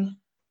prepping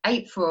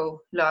April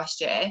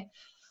last year,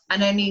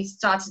 and only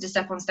started to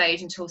step on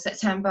stage until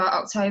September,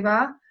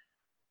 October.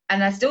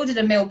 And I still did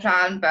a meal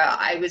plan, but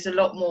I was a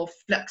lot more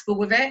flexible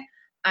with it.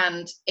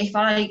 And if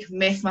I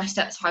missed my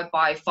steps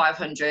by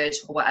 500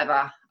 or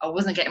whatever, I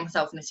wasn't getting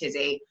myself in a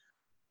tizzy.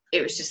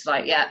 It was just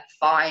like, yeah,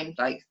 fine.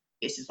 Like,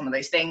 it's just one of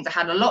those things. I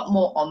had a lot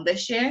more on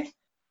this year.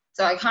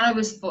 So I kind of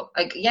was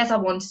like, yes, I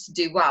wanted to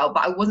do well,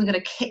 but I wasn't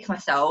going to kick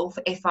myself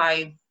if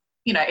I,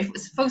 you know, if it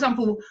was, for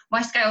example,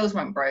 my scales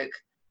went broke.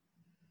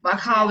 My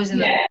car was in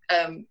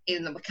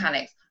the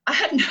mechanics. I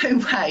had no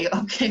way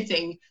of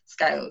getting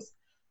scales.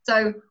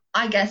 So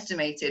I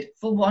guesstimated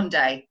for one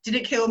day. Did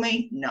it kill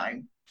me?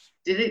 No.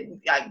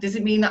 Does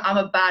it mean that I'm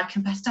a bad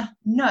competitor?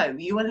 No,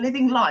 you are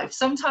living life.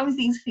 Sometimes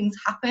these things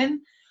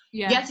happen.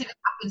 Yes, if it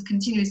happens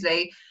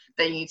continuously,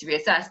 then you need to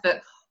reassess.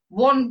 But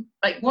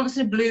once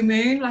in a blue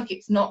moon, like,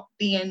 it's not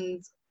the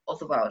end of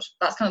the world.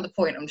 That's kind of the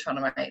point I'm trying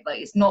to make. Like,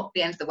 it's not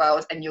the end of the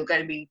world, and you're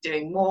going to be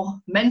doing more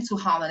mental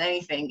harm than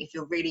anything if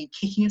you're really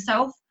kicking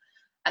yourself.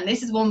 And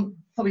this is one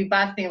probably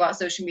bad thing about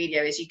social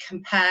media, is you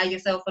compare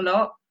yourself a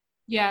lot.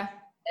 Yeah.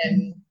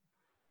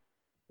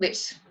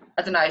 Which,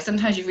 I don't know,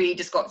 sometimes you really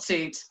just got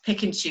to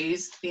pick and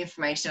choose the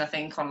information, I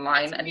think,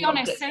 online. To be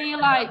honest, say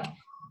you're like,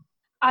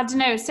 I don't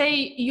know,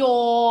 say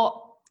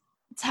you're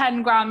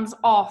 10 grams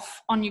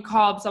off on your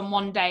carbs on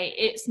one day,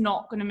 it's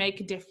not going to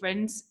make a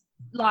difference.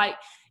 Like,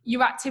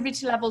 your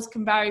activity levels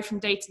can vary from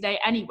day to day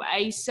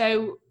anyway,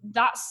 so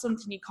that's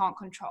something you can't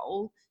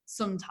control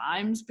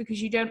sometimes,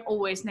 because you don't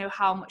always know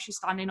how much you're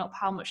standing up,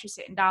 how much you're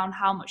sitting down,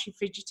 how much you're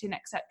fidgeting,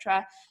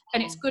 etc.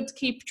 And it's good to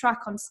keep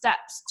track on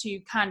steps to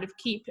kind of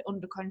keep it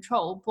under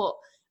control, but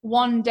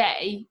one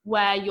day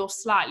where you're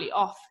slightly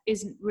off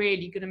isn't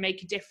really going to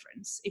make a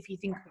difference if you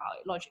think about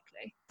it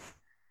logically.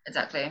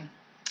 Exactly.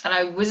 And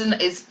I wasn't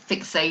as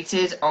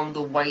fixated on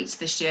the weight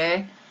this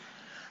year.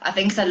 I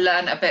think I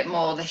learned a bit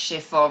more this year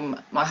from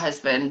my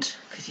husband,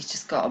 because he's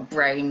just got a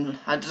brain.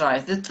 I don't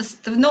know,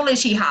 the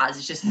knowledge he has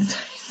is just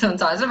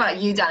sometimes, I don't know about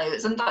you, Danny,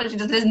 but sometimes you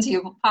just listen to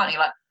your partner,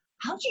 you're like,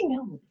 how do you know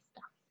all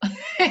this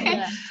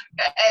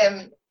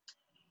stuff?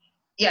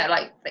 Yeah.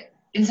 Like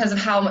in terms of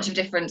how much of a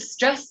difference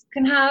stress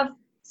can have,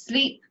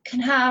 sleep can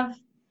have,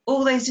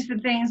 all those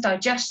different things,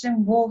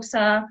 digestion,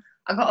 water.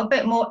 I got a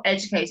bit more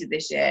educated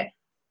this year.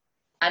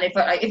 And if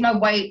my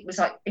weight was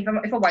like, if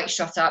a weight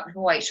shot up, if a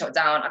weight shot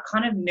down, I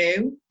kind of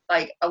knew.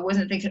 Like, I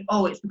wasn't thinking,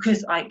 oh, it's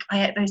because I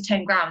ate those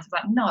 10 grams. It's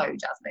like, no,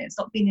 Jasmine, it's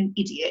not being an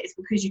idiot. It's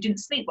because you didn't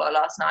sleep well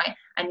last night,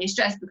 and you're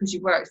stressed because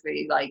your work's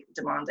really, like,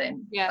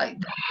 demanding. Yeah. Like,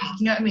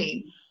 you know what I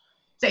mean?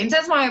 So in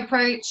terms of my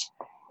approach,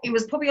 it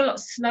was probably a lot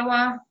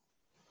slower.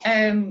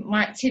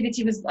 My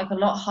activity was like a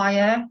lot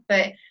higher,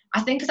 but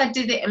I think because I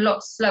did it a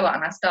lot slower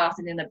and I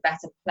started in a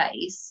better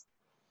place,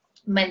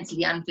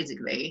 mentally and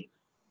physically,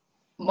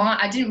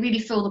 I didn't really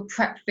feel the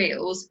prep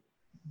feels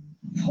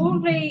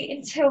probably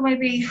until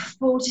maybe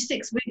 4 to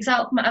 6 weeks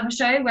out from my other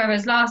show.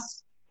 Whereas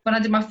when I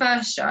did my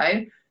first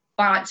show,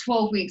 by like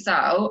 12 weeks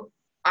out,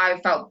 I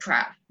felt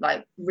prep,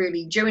 like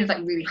really, during like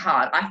really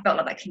hard. I felt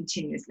like that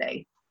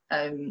continuously.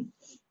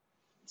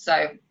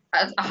 So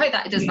I hope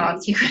that doesn't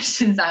answer your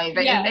questions, Amy.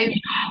 But yeah.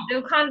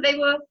 They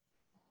were,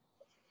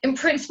 in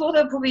principle,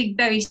 they were probably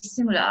very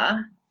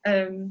similar.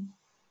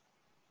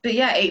 But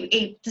yeah,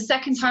 the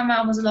second time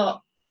around was a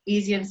lot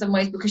easier in some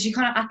ways, because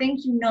I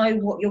think you know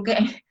what you're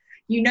getting,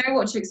 you know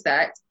what to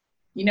expect,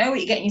 you know what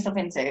you're getting yourself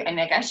into, and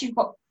I guess you've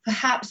got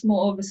perhaps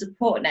more of a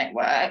support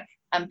network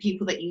and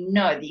people that you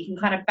know that you can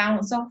kind of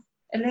bounce off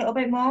a little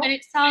bit more. And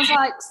it sounds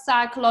like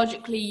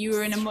psychologically you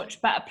were in a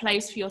much better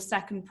place for your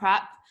second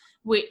prep,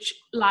 which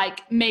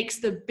like makes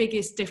the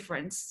biggest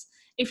difference.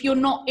 If you're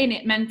not in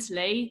it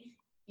mentally,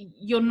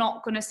 you're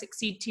not going to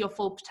succeed to your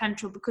full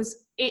potential, because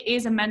it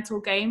is a mental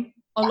game.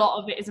 A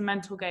lot of it is a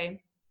mental game.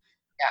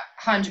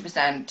 Yeah,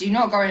 100%. Do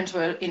not go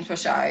into a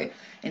show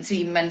until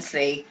you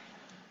mentally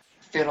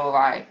feel all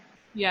right.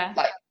 Yeah.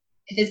 Like,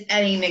 if there's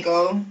any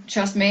niggle,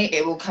 trust me,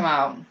 it will come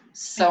out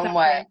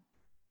somewhere,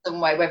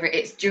 whether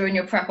it's during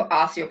your prep or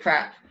after your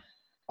prep.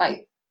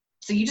 Like,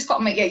 so you just got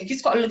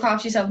to look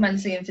after yourself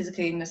mentally and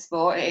physically in the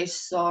sport. It is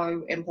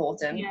so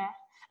important. Yeah.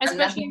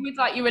 Especially with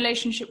like your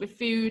relationship with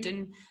food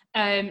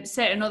and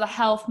certain other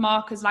health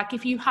markers. Like,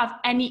 if you have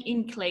any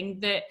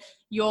inkling that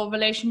your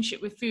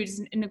relationship with food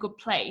isn't in a good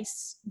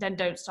place, then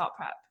don't start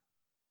prep.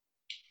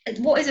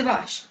 What is a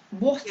rush?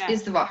 What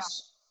is the rush?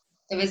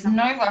 There is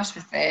no rush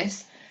with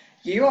this.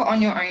 You are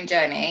on your own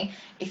journey.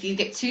 If you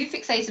get too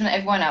fixated on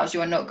everyone else, you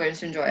are not going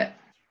to enjoy it.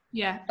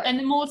 Yeah, and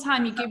the more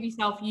time you give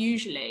yourself,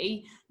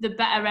 usually, the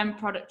better end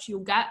product you'll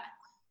get.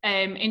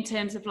 In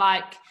terms of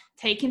like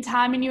taking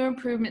time in your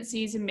improvement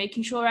season,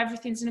 making sure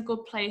everything's in a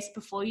good place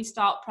before you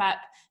start prep,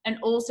 and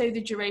also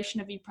the duration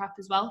of your prep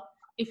as well.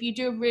 If you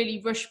do a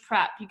really rush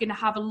prep, you're going to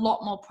have a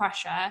lot more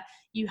pressure.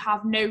 You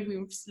have no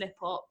room for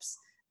slip-ups,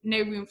 no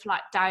room for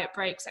like diet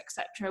breaks,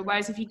 etc.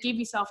 Whereas if you give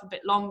yourself a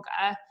bit longer,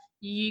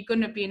 you're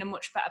going to be in a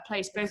much better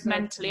place, both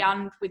mentally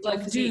and with your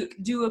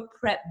physique. Do a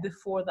prep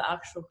before the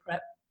actual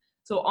prep.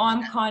 So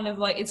I'm kind of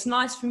like, it's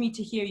nice for me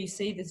to hear you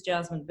say this,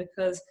 Jasmine,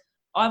 because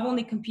I've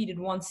only competed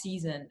one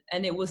season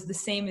and it was the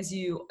same as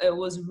you. It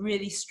was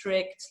really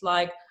strict,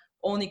 like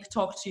only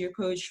talk to your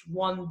coach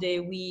 1 day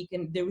a week,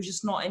 and there was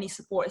just not any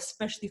support,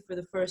 especially for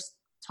the first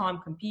time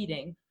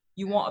competing.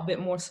 You want a bit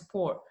more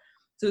support.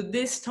 So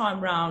this time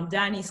round,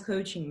 Danny's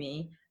coaching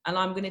me, and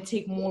I'm going to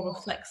take more of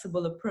a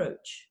flexible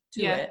approach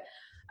to it.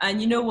 And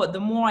you know what, the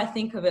more I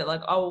think of it,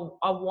 like I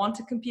want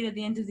to compete at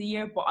the end of the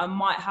year, but I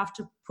might have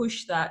to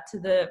push that to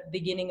the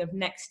beginning of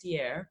next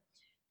year,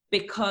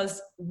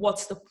 because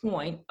what's the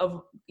point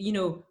of,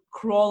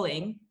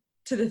 crawling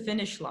to the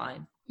finish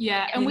line?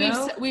 Yeah, and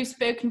we've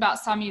spoken about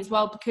Sammy as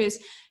well, because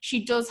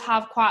she does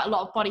have quite a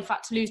lot of body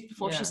fat to lose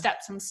before she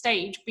steps on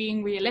stage,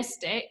 being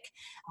realistic.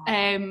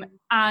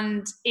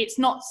 And it's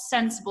not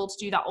sensible to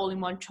do that all in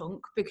one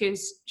chunk,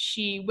 because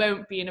she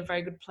won't be in a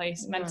very good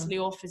place mentally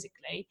or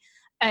physically.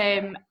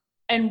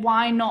 And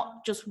why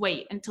not just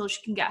wait until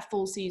she can get a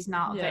full season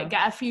out of it,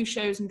 get a few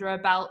shows under her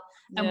belt,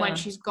 and when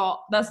she's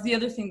got... That's the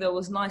other thing that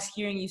was nice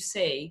hearing you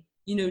say,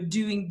 you know,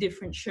 doing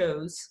different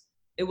shows.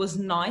 It was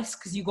nice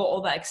because you got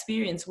all that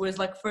experience. Whereas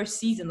like first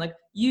season, like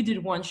you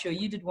did one show,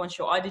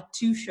 I did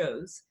 2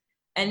 shows.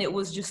 And it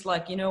was just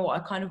like, you know, I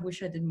kind of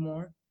wish I did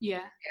more.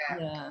 Yeah.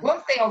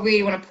 One thing I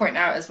really want to point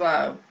out as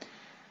well.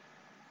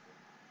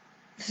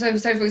 So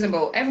for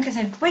example, everyone kept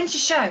saying, when's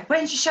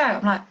your show?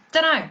 I'm like,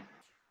 don't know.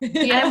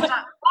 Yeah. Everyone's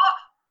like, what?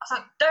 I was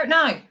like, don't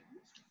know.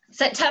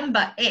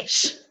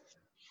 September-ish.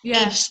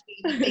 Yeah. Ish,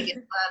 the biggest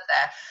word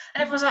there.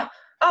 And everyone's like,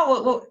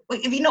 oh, well,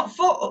 if you're not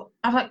thought,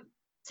 I'm like,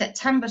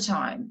 September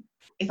time.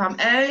 If I'm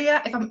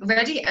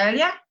ready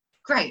earlier,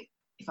 great.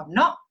 If I'm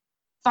not,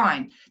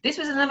 fine. This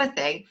was another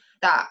thing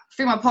that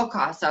through my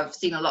podcast, I've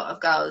seen a lot of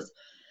girls,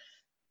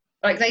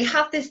 like they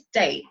have this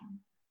date,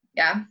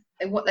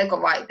 what they've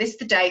got, right, this is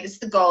the date, this is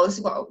the goal, this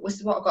is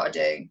what I've got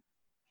to do.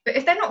 But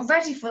if they're not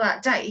ready for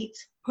that date,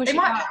 push it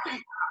back.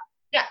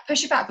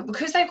 But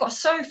because they've got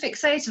so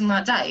fixated on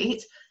that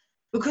date,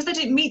 because they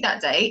didn't meet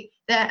that date,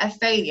 they're a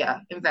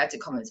failure, inverted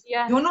commas.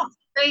 Yeah. You're not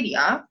a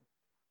failure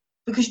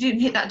because you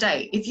didn't hit that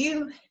date. If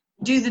you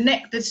do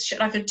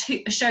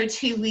a show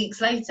 2 weeks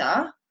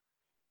later,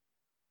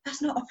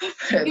 that's not a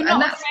problem. You're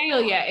not a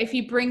failure if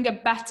you bring a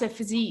better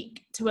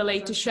physique to a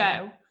later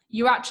show.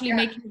 You're actually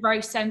making a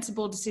very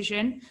sensible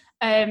decision.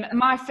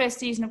 My first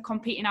season of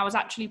competing, I was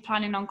actually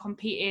planning on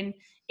competing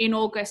in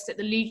August at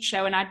the Leeds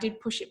show, and I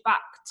did push it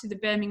back to the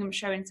Birmingham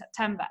show in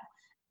September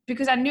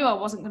because I knew I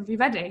wasn't going to be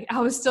ready. I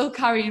was still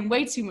carrying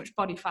way too much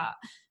body fat.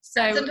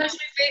 So sometimes you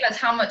realise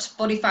how much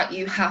body fat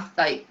you have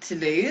to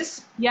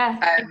lose. Yeah,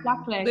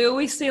 exactly. They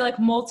always say like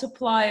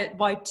multiply it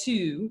by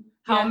 2.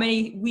 How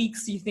many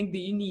weeks do you think that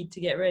you need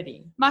to get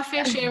ready? My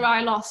first year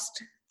I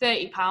lost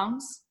 30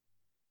 pounds,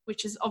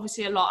 which is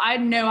obviously a lot. I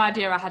had no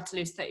idea I had to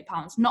lose 30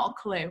 pounds, not a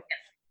clue.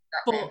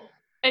 But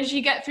as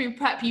you get through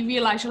prep, you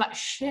realise you're like,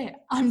 shit,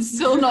 I'm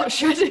still not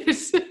shredded.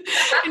 And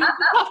you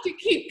have to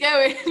keep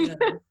going.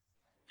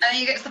 And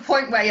you get to the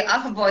point where your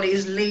upper body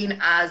is lean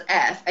as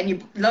F and your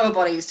lower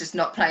body is just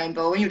not playing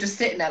ball, and you're just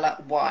sitting there like,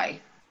 why?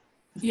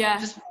 Yeah.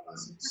 Just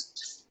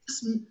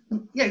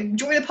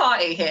join the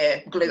party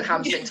here, glute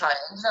hamstring tight.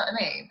 You know what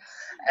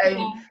I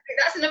mean?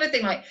 That's another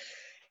thing. Like,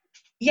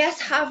 yes,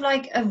 have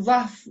like a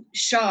rough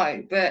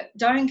show, but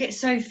don't get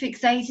so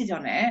fixated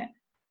on it.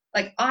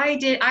 Like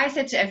I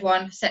said to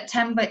everyone,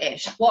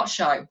 September-ish. What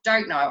show?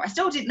 Don't know. I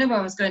still didn't know whether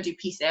I was going to do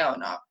PCA or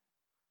not.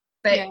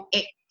 But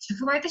it took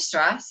away the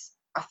stress.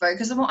 I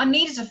focused on what I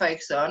needed to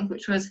focus on,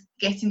 which was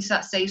getting to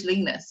that stage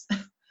leanness.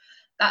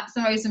 That's the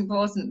most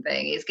important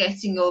thing, is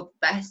getting your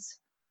best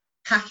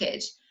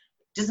package.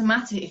 Doesn't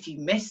matter if you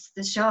miss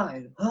the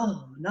show.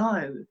 Oh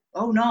no,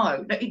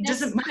 it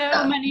doesn't matter.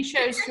 So many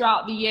shows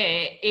throughout the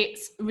year,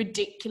 it's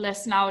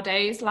ridiculous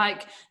nowadays.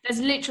 Like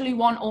there's literally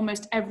one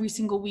almost every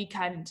single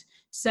weekend.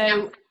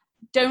 So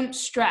don't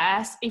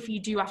stress if you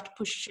do have to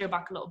push your show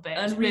back a little bit.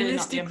 And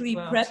realistically,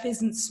 prep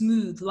isn't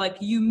smooth. Like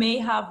you may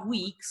have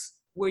weeks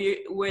where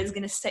it's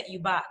going to set you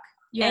back.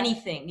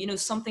 Anything, you know,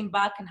 something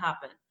bad can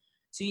happen.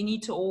 So you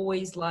need to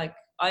always, like,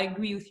 I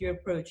agree with your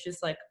approach.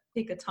 Just like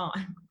pick a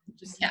time.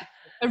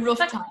 A rough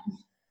time.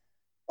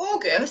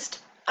 August,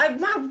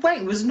 my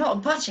weight was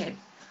not budging.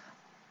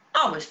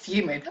 I was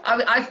fuming.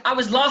 I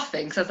was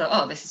laughing because I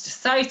thought, oh, this is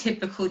just so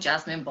typical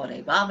Jasmine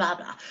body, blah, blah,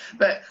 blah.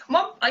 But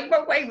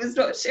my weight was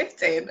not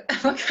shifting.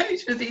 My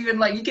coach was even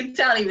like, you could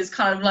tell he was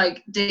kind of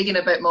like digging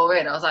a bit more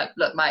in. I was like,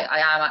 look, mate, I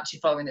am actually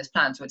following this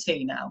plan to a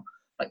T now.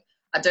 Like,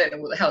 I don't know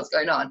what the hell's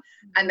going on.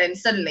 And then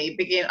suddenly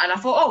and I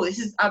thought, oh,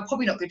 I'm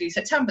probably not going to do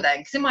September then.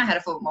 Because in my head,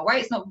 I thought, my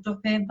weight's not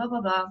dropping, blah, blah,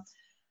 blah.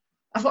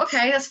 I thought,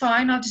 okay, that's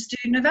fine. I'll just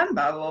do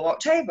November or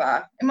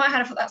October. In my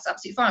head, I thought that's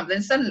absolutely fine. But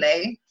then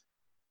suddenly,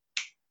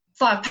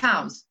 5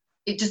 pounds.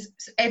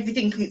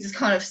 Everything just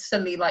kind of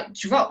suddenly like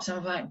drops. And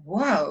I'm like,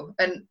 whoa.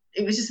 And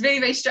it was just very,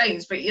 very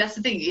strange. But that's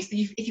the thing, is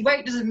if your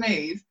weight doesn't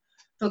move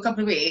for a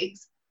couple of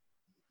weeks,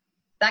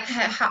 that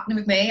kept happening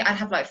with me. I'd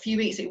have like a few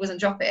weeks that it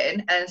wasn't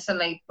dropping, and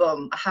suddenly,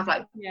 boom, I have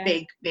like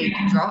big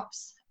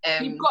drops.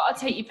 You've got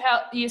to take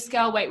your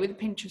scale weight with a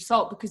pinch of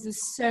salt, because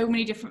there's so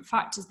many different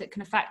factors that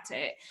can affect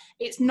it.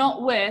 It's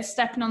not worth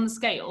stepping on the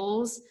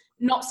scales,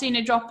 not seeing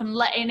a drop, and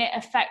letting it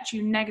affect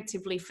you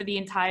negatively for the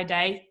entire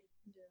day.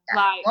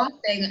 Like, one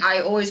thing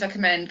I always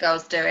recommend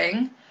girls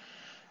doing,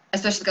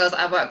 especially the girls that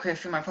I work with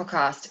through my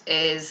podcast,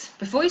 is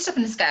before you step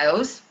on the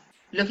scales,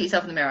 look at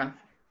yourself in the mirror.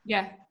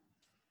 Yeah.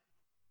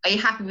 Are you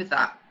happy with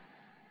that?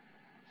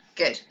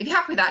 Good. If you're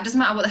happy with that, it doesn't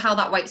matter what the hell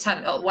that weight's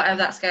telling, or whatever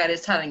that scale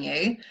is telling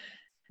you.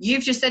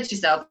 You've just said to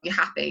yourself, you're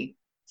happy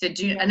to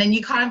do, and then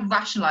you kind of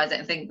rationalize it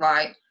and think,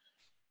 right,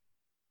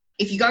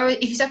 if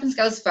you step on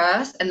scales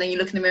first and then you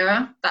look in the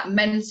mirror, that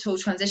mental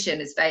transition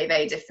is very,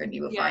 very different,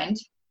 you will find.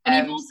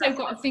 And you've also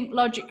got to think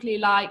logically,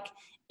 like,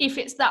 if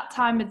it's that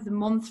time of the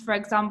month, for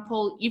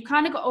example, you've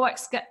kind of got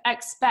to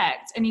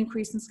expect an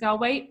increase in scale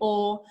weight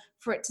or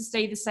for it to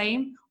stay the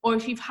same. Or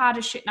if you've had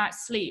a shit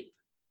night's sleep,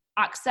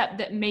 accept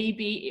that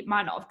maybe it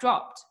might not have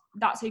dropped.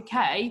 That's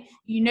okay.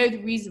 You know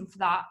the reason for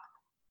that.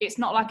 It's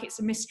not like it's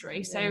a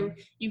mystery. So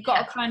you've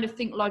got to kind of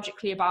think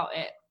logically about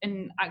it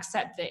and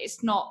accept that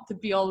it's not the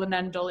be all and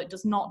end all. It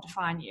does not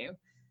define you.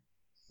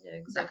 Yeah,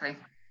 exactly.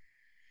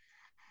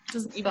 It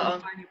doesn't even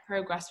define your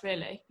progress,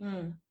 really.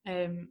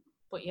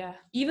 But yeah,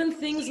 even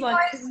things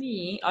like, for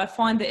me, I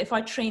find that if I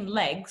train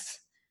legs,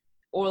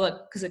 or like,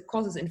 because it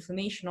causes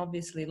inflammation,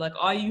 obviously, like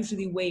I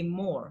usually weigh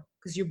more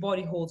because your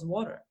body holds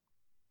water.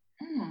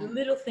 The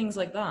little things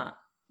like that.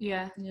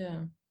 Yeah.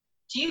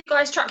 Do you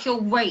guys track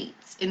your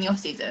weights in the off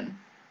season?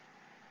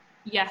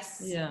 Yes.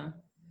 Yeah.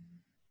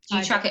 Do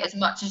you track it as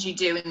much as you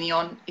do in the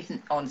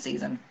on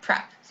season,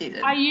 prep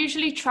season? I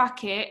usually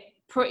track it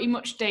pretty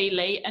much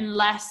daily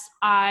unless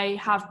I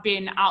have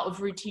been out of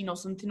routine or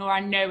something, or I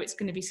know it's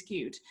going to be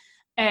skewed.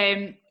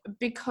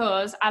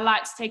 Because I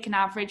like to take an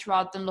average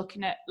rather than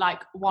looking at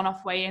like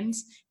one-off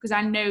weigh-ins, because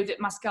I know that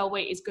my scale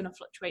weight is going to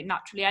fluctuate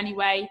naturally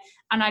anyway,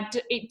 and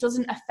it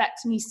doesn't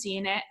affect me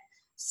seeing it.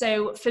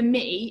 So for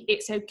me,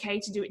 it's okay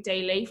to do it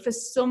daily. For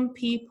some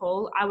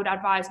people, I would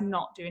advise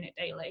not doing it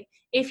daily.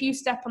 If you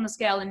step on the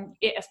scale and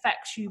it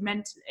affects you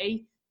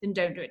mentally, then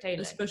don't do it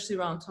daily. Especially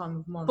around time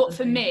of month. But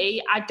for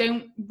me, I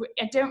don't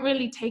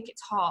really take it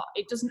to heart.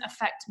 It doesn't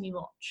affect me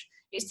much.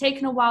 It's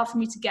taken a while for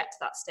me to get to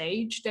that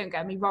stage. Don't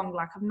get me wrong.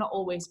 Like, I've not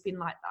always been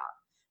like that.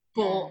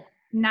 But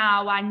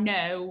now I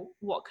know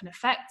what can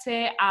affect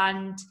it,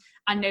 and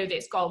I know that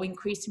it's got to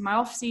increase in my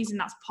off season.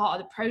 That's part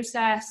of the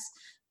process,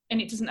 and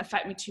it doesn't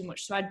affect me too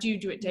much. So I do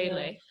it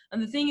daily. And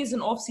the thing is,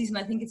 in off season,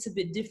 I think it's a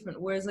bit different.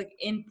 Whereas like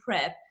in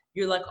prep,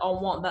 you're like, I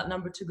want that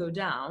number to go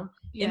down.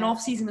 In off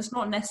season, it's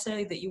not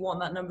necessarily that you want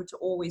that number to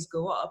always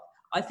go up.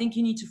 I think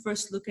you need to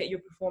first look at your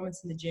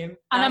performance in the gym.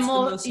 And that's the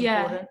most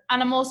important.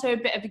 And I'm also a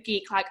bit of a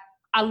geek. Like,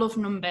 I love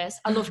numbers.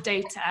 I love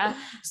data.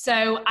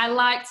 So I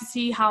like to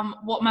see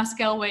what my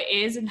scale weight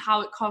is and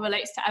how it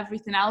correlates to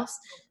everything else.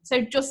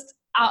 So just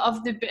out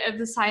of the bit of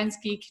the science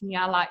geek in me,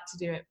 I like to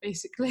do it,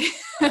 basically.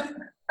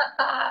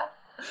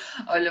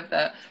 I love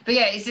that. But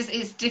yeah,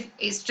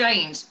 it's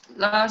strange.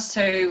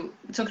 So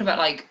talking about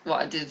like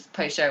what I did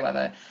post show,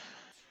 whatever.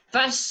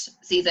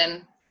 First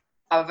season,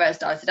 I reverse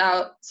dieted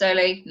out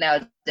slowly,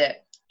 nailed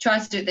it.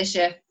 Tried to do it this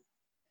year.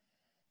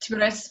 To be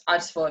honest, I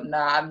just thought,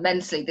 nah,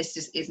 mentally this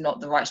just is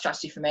not the right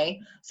strategy for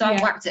me. So I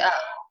whacked it up.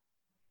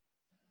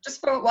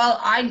 Just thought,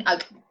 well, I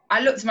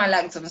looked at my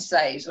legs on the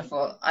stage and I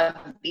thought,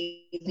 I'm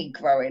easily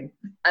growing.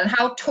 And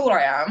how tall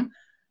I am,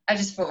 I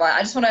just thought, right,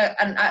 I just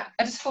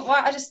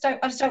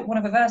don't want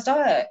a reverse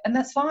diet. And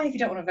that's fine if you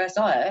don't want a reverse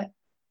diet.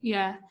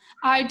 Yeah,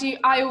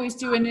 I always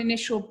do an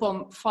initial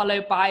bump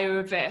followed by a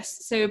reverse.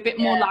 So a bit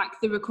more like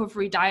the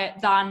recovery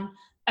diet than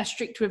a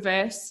strict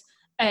reverse.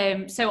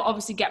 So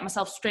obviously get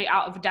myself straight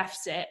out of a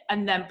deficit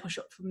and then push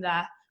up from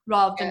there,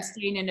 rather than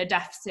staying in a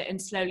deficit and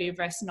slowly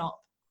reversing up.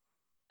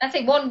 I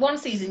think one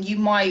season you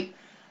might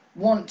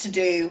want to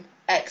do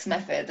X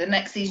method. The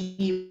next season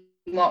you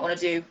might want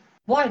to do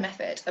Y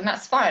method, and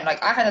that's fine.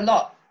 Like, I had a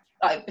lot,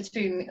 like,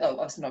 obviously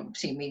not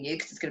between me and you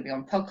because it's going to be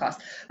on podcast,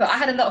 but I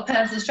had a lot of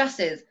personal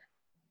stresses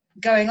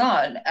going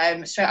on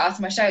straight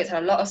after my shows.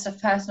 Had a lot of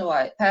stuff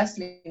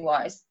personally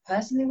wise. So I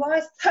just knew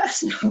that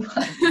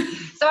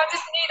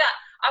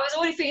I was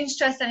already feeling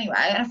stressed anyway,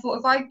 and I thought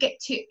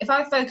if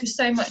I focus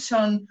so much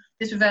on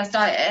this reverse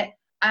diet,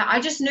 I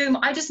knew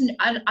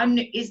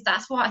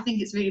that's why I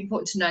think it's really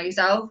important to know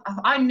yourself.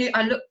 I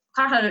kind of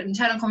had an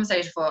internal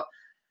conversation for,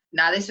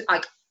 this,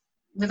 like,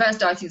 reverse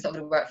dieting is not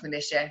going to work for me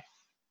this year.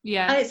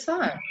 Yeah, and it's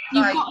fine.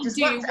 You've got to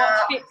do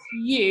what fits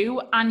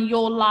you and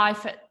your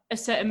life at a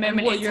certain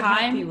moment in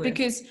time,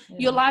 because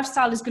your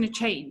lifestyle is going to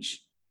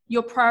change.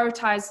 Your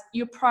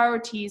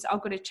priorities are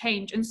going to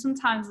change, and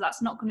sometimes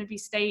that's not going to be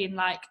staying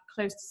like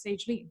close to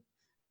stage lean.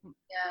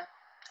 Yeah,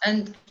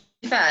 and to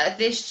be fair,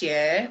 this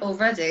year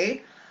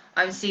already,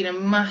 I'm seeing a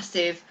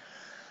massive.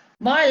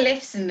 My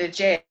lifts in the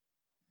gym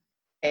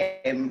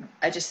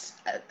are just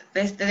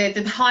they're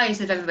the highest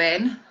they've ever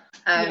been,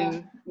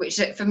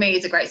 which for me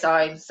is a great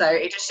sign. So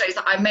it just shows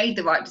that I made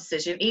the right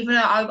decision, even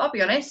though I'll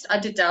be honest, I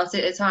did doubt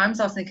it at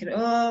times. I was thinking,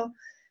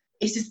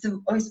 it's just the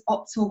most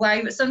optimal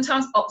way, but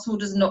sometimes optimal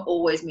does not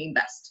always mean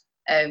best,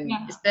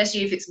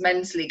 especially if it's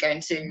mentally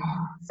going to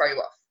throw you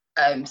off.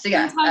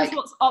 Sometimes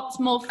what's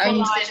optimal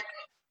for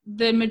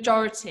the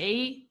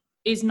majority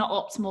is not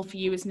optimal for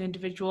you as an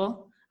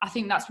individual. I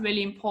think that's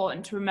really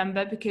important to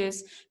remember,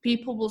 because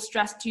people will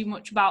stress too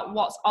much about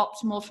what's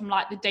optimal from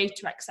like the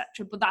data,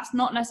 etc. But that's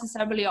not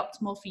necessarily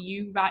optimal for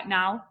you right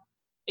now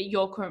at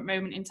your current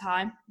moment in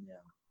time. Yeah.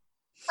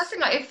 I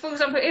think, like, if, for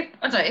example, if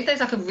there's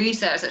like a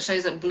research that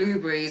shows that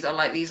blueberries are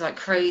like these like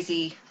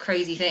crazy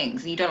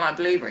things, and you don't like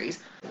blueberries,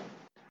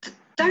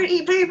 don't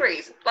eat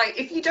blueberries. Like,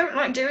 if you don't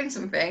like doing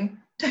something,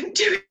 don't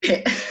do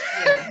it.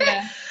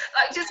 Yeah.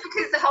 Like, just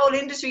because the whole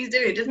industry is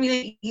doing it doesn't mean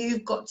that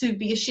you've got to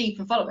be a sheep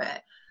and follow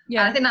it.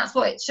 Yeah, and I think that's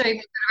what it showed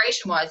me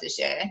federation wise this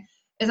year,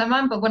 is I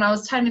remember when I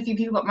was telling a few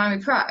people about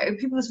Miami Pro,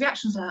 people's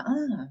reactions were like,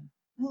 oh,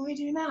 why are we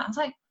doing that? I was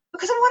like,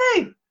 because I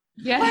want to.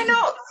 Yeah. Why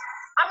not?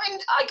 I mean,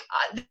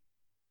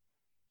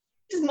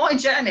 this is my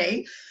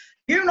journey.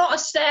 You're not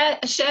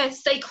a shared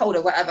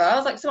stakeholder, whatever. I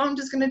was like, so I'm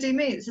just going to do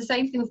me. It's the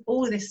same thing with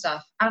all of this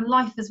stuff and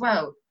life as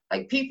well.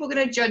 Like, people are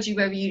going to judge you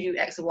whether you do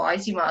X or Y,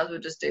 so you might as well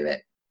just do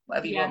it,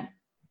 whatever you want.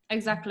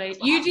 Exactly.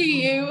 You do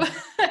you.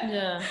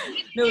 Yeah.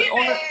 No,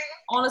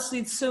 honestly,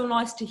 it's so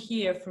nice to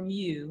hear from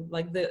you,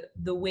 like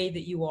the way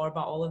that you are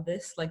about all of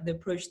this, like the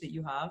approach that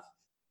you have.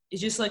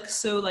 It's just like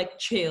so like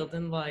chilled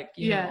and like,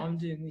 you know, I'm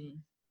doing me.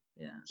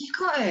 Yeah. You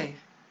got to.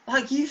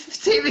 Like, you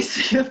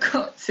seriously have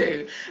got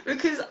to.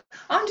 Because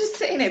I'm just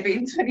sitting here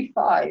being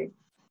 25,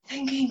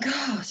 thinking,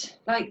 God,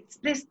 like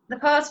the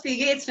past few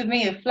years for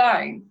me have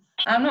flown.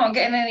 I'm not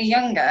getting any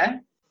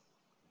younger,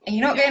 and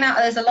you're not getting out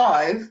of this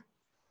alive.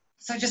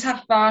 So just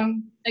have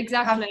fun.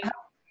 Exactly.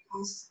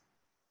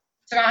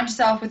 Surround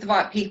yourself with the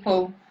right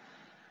people.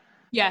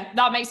 Yeah,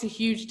 that makes a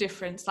huge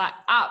difference. Like,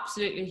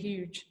 absolutely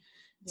huge.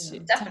 Yeah,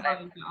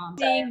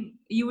 definitely.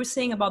 You were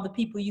saying about the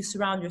people you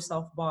surround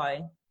yourself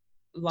by,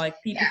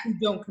 like people who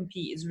don't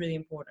compete, is really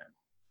important.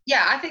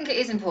 Yeah, I think it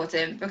is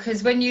important,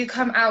 because when you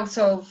come out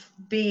of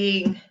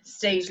being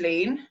stage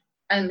lean,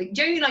 and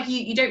generally, like,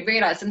 you don't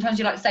realise, sometimes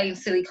you like saying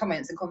silly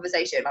comments in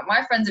conversation. Like,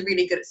 my friends are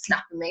really good at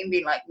snapping me and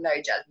being like, no,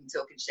 Jazz,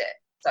 you're talking shit.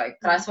 So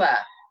can I swear?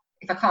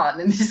 If I can't,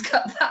 then just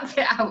cut that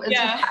bit out as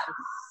well.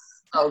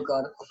 Oh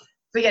God.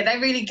 But yeah, they're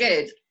really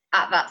good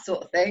at that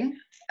sort of thing.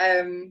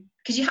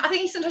 Because I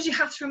think sometimes you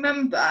have to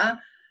remember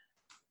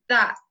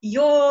that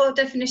your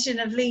definition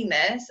of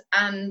leanness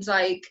and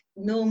like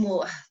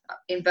normal,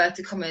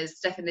 inverted commas,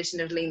 definition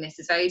of leanness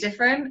is very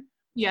different.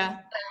 Yeah.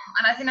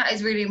 And I think that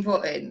is really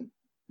important.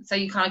 So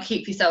you kind of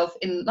keep yourself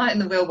in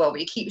the real world,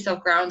 but you keep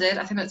yourself grounded.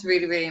 I think that's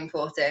really, really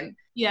important.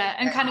 Yeah,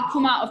 and kind of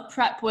come out of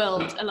prep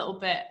world a little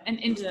bit and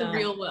into the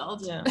real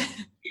world. Yeah.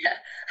 Yeah.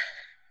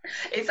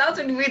 It sounds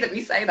really weird that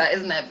we say that,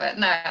 isn't it? But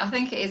no, I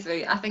think it is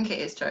true. I think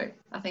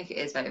it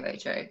is very, very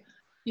true.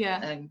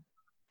 Yeah.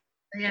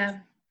 Yeah.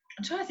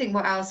 I'm trying to think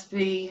what else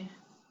we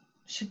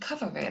should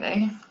cover,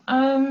 really.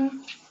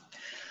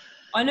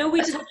 I know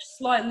we touched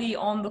slightly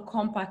on the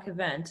Compact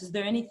event. Is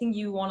there anything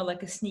you want to,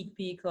 like, a sneak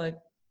peek, like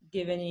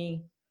give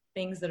any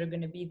things that are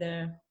going to be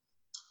there?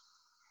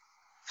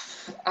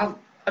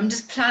 I'm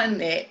just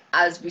planning it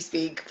as we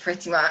speak,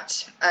 pretty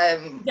much.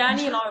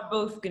 Danny and I are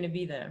both going to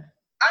be there.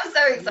 I'm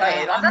so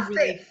excited. Yeah, I'm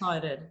really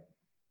excited.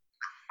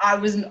 I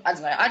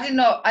don't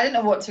know. I didn't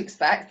know what to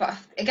expect, but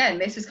again,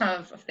 this was kind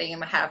of a thing in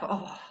my head.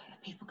 Are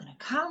people going to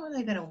come? Are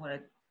they going to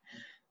want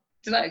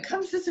to,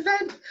 come to this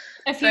event?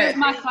 A few of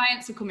my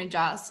clients are coming,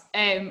 Jazz,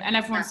 and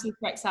everyone's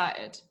super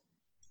excited.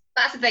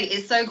 That's the thing.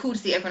 It's so cool to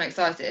see everyone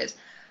excited.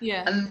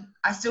 Yeah. And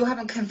I still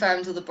haven't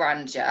confirmed all the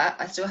brands yet.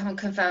 I still haven't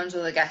confirmed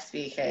all the guest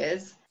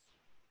speakers.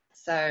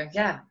 So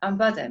yeah, I'm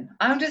buzzing.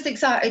 I'm just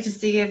excited to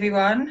see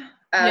everyone.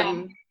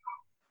 I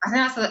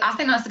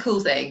think that's the cool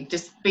thing,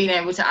 just being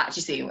able to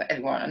actually see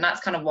everyone, and that's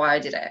kind of why I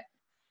did it.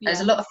 There's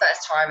a lot of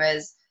first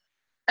timers.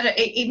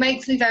 It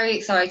makes me very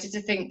excited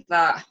to think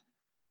that,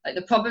 like,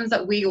 the problems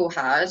that we all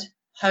had,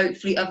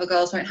 hopefully other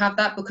girls won't have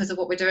that because of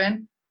what we're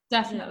doing.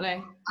 Definitely.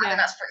 I think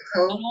that's pretty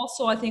cool. And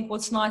also, I think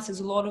what's nice is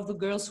a lot of the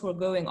girls who are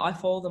going, I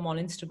follow them on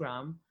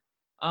Instagram.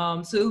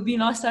 So it would be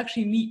nice to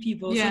actually meet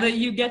people so that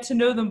you get to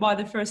know them by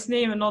their first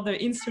name and not their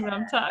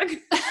Instagram tag.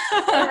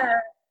 Yeah.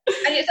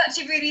 And it's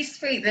actually really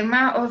sweet, the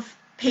amount of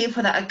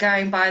people that are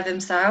going by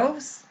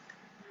themselves.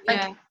 Like,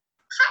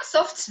 hats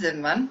off to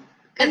them, man.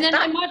 And then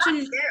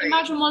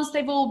imagine once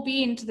they've all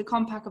been to the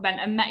Compact event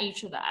and met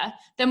each other,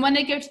 then when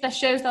they go to their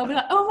shows, they'll be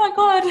like, oh my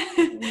God,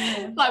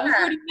 like, we've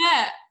already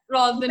met,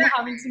 rather than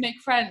having to make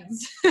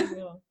friends.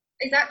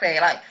 Exactly.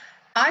 Like,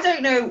 I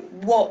don't know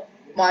what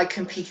my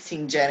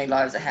competing journey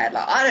lies ahead.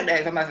 Like, I don't know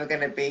if I'm ever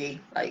going to be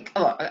like,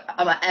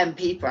 I'm an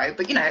MP pro,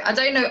 but I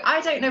don't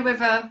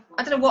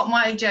know what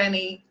my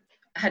journey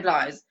ahead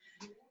lies.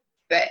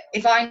 But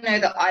if I know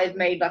that I've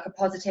made like a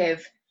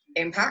positive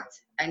impact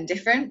and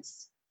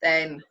difference,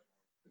 then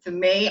for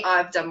me,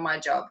 I've done my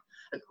job.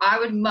 Like, I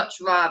would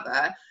much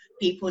rather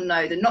people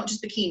know the not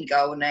just Bikini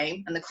Girl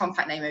name and the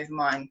Compact name over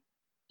mine.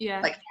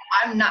 Yeah. Like,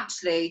 I'm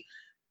naturally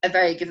a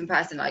very giving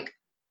person. Like,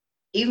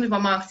 even with my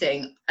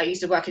marketing, I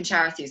used to work in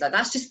charities. Like,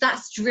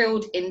 that's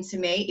drilled into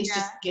me. It's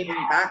just giving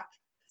back.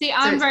 See,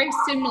 I'm very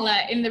similar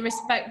in the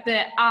respect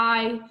that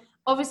I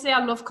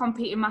love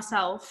competing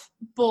myself,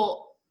 but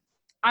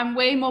I'm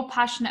way more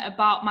passionate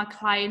about my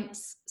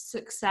clients'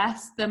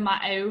 success than my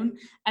own,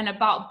 and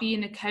about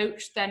being a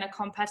coach than a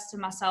competitor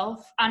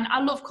myself. And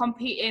I love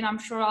competing. I'm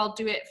sure I'll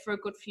do it for a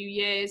good few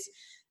years,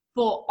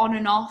 but on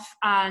and off.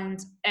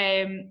 And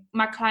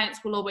my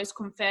clients will always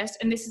come first.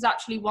 And this is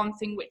actually one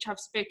thing which I've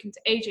spoken to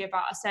AJ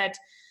about. I said,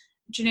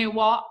 do you know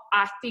what?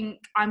 I think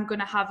I'm going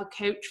to have a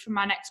coach for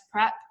my next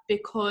prep,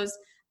 because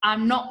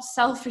I'm not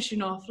selfish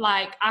enough.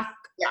 Like,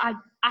 I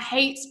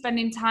hate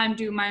spending time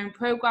doing my own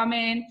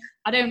programming.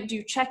 I don't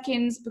do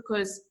check-ins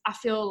because I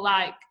feel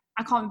like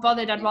I can't be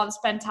bothered. I'd rather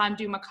spend time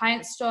doing my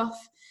client stuff.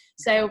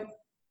 So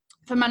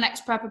for my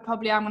next prep,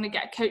 probably I'm going to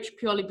get a coach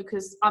purely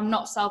because I'm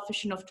not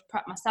selfish enough to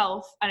prep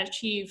myself and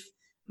achieve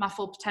my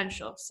full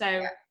potential. So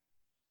yeah.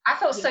 I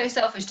felt so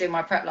selfish doing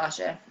my prep last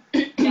year.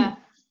 Yeah.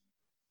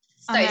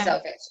 So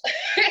selfish.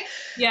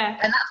 Yeah.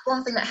 And that's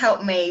one thing that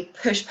helped me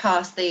push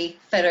past the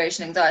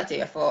federation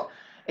anxiety. I thought,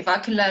 if I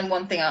can learn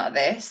one thing out of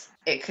this,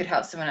 it could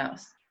help someone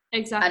else.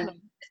 Exactly. And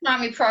this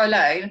Miami Pro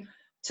alone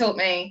taught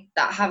me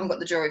that I haven't got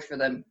the jewelry for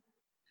them.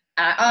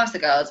 And I asked the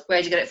girls,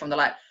 where'd you get it from? They're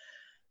like,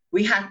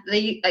 we had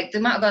the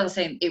amount of girls were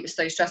saying it was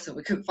so stressful,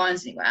 we couldn't find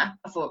it anywhere.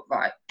 I thought,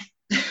 right.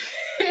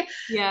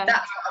 Yeah.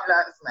 That's what I've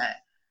learned from it.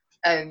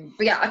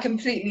 But yeah, I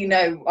completely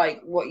know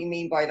like what you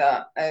mean by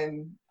that.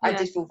 I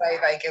did feel very,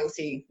 very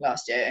guilty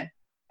last year.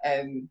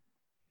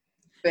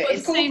 But at the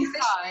same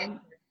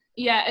time,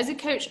 yeah, as a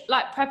coach,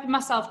 like prepping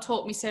myself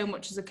taught me so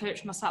much as a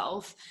coach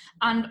myself,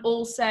 and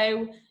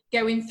also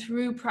going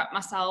through prep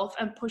myself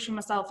and pushing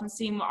myself and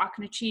seeing what I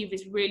can achieve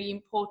is really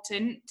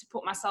important to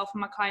put myself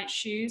in my client's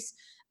shoes.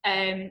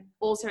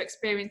 Also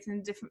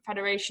experiencing different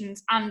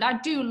federations, and I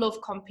do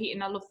love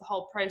competing. I love the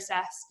whole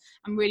process.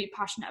 I'm really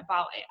passionate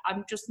about it.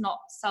 I'm just not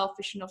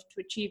selfish enough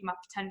to achieve my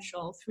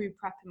potential through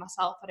prepping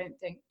myself, I don't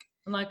think.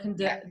 And I can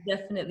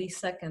definitely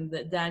second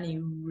that Danny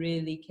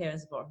really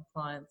cares about her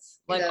clients.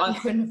 Like, I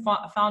couldn't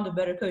found a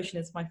better coach, and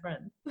it's my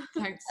friend.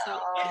 Thanks.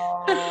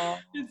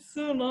 It's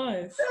so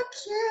nice. So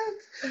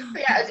cute.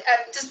 But yeah,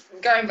 just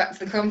going back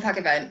to the Compact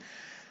event,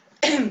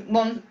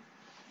 one,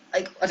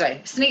 like, I don't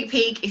know, sneak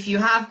peek, if you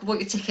have bought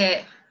your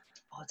ticket,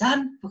 well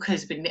done,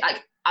 because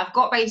I've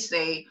got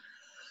basically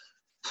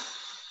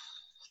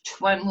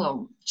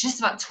just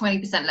about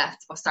 20%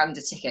 left of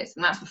standard tickets,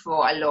 and that's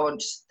before I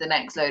launch the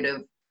next load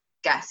of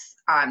guests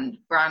and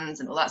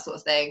brands and all that sort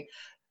of thing.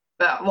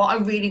 But what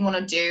I really want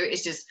to do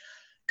is just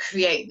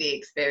create the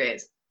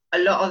experience. A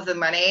lot of the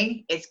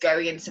money is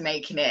going into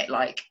making it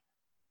like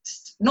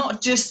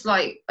not just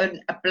like a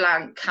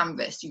blank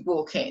canvas you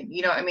walk in,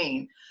 you know what I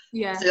mean?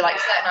 Yeah. So like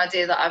certain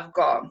idea that I've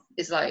got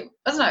is like,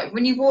 I don't know,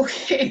 when you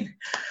walk in,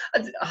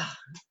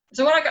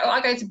 so when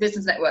I go to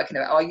business networking,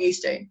 or I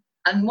used to,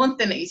 and one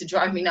thing that used to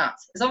drive me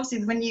nuts is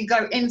obviously when you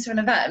go into an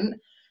event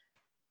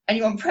and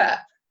you want prep,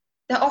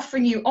 they're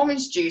offering you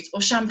orange juice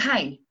or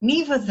champagne.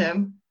 Neither of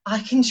them I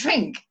can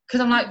drink,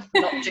 because I'm like,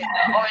 not orange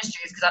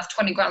juice because that's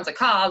 20 grams of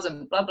carbs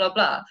and blah, blah,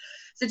 blah.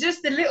 So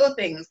just the little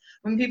things,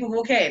 when people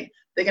walk in,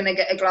 they're going to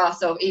get a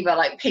glass of either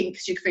like pink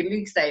sugar-free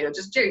Lucozade or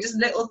just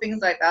little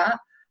things like that.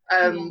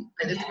 And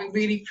it's going to be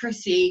really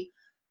pretty.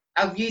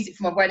 I'll use it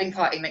for my wedding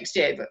party next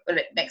year,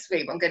 but next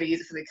week I'm going to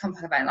use it for the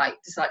Compact event, like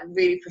just like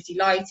really pretty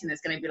lighting.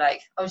 There's going to be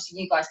like, obviously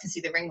you guys can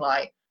see the ring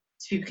light,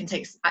 so people can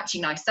take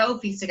actually nice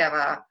selfies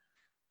together.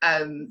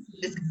 And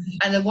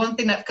the one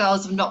thing that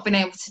girls have not been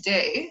able to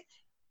do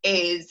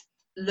is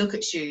look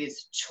at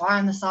shoes, try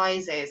on the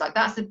sizes. Like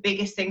that's the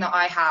biggest thing that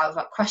I have,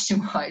 like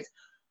question wise,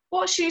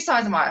 what shoe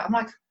size am I? I'm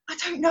like, I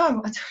don't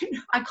know.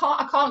 I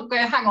can't go,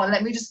 hang on,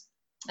 let me just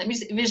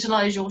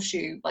visualize your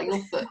shoe, like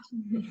your foot.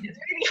 It's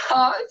really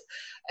hard.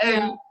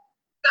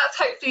 That's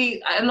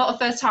hopefully a lot of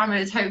first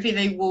timers, hopefully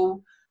they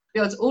will be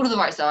able to order the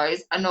right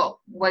size and not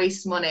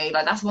waste money.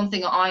 Like that's one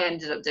thing that I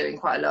ended up doing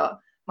quite a lot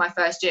my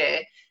first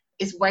year,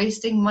 is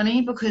wasting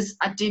money because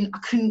I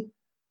couldn't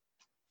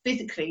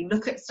physically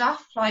look at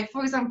stuff. Like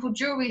for example,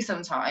 jewelry,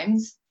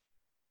 sometimes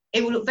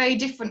it will look very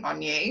different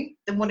on you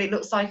than what it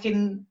looks like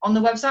on the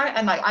website,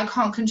 and like I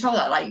can't control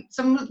that. Like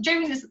some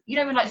jewelry,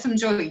 like some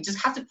jewelry, you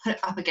just have to put it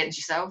up against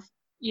yourself.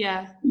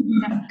 Yeah.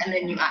 And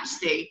then you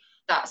actually,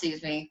 that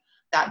suits me,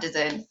 that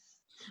doesn't.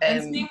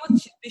 And same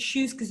with the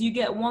shoes, because you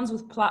get ones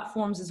with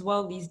platforms as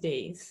well these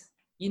days,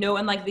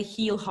 and like the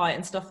heel height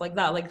and stuff like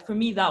that. Like for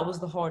me, that was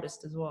the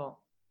hardest as well.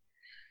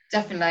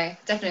 Definitely.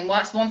 Well,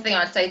 that's one thing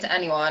I'd say to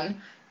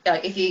anyone.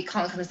 Like if you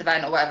can't come to the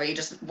event or whatever, you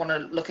just want to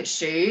look at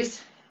shoes,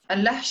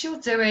 unless you're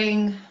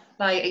doing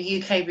like a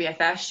UK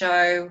BFS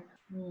show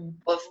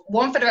or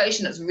one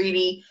federation that's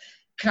really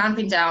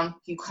clamping down,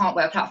 you can't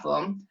wear a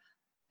platform.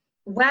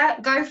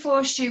 Go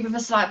for a shoe with a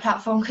slight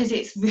platform, because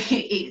it's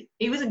really,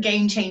 it was a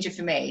game changer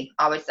for me,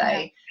 I would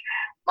say.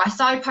 My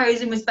side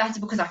posing was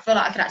better because I feel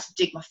like I could actually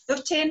dig my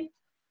foot in.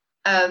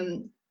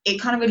 It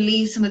kind of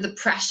relieves some of the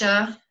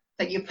pressure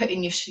that you're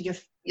putting your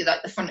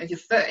like the front of your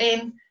foot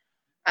in.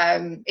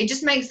 It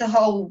just makes the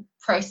whole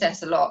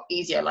process a lot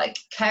easier. Like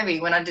Kerry,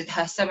 when I did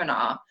her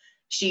seminar,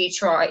 she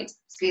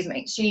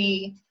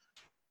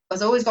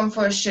was always gone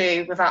for a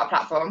shoe without a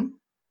platform.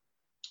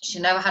 She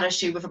never had a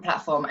shoe with a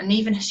platform, and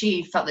even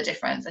she felt the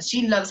difference, and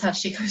she loves her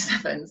Chico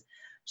 7s.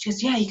 She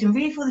goes, yeah, you can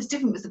really feel this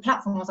difference with the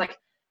platform. I was like,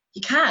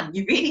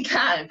 you really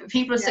can, but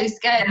people are so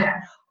scared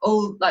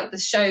of like the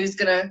show's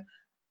gonna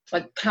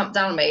like clamp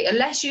down on me,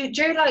 unless you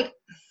do like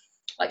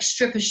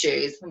stripper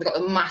shoes, and they've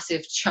got the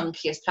massive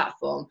chunkiest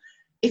platform.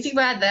 If you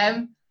wear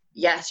them,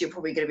 yes, you're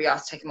probably going to be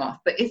asked to take them off.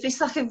 But if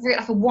it's like a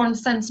 1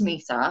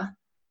 centimeter,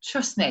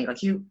 trust me, like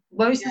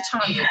most of the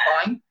time you're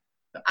fine.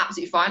 You're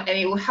absolutely fine, and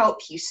it will help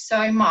you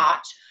so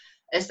much,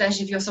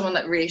 especially if you're someone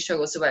that really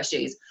struggles to wear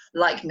shoes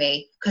like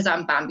me, because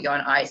I'm Bambi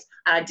on ice,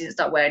 and I didn't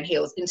start wearing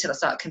heels until I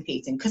started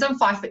competing, because I'm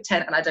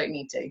 5'10" and I don't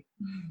need to.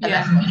 So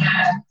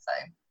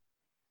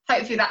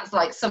hopefully that's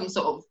like some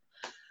sort of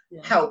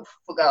help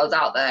for girls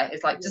out there.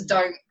 It's like, just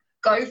don't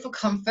go for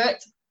comfort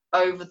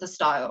over the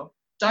style.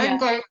 Don't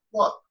go for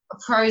what a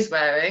pro's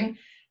wearing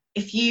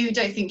if you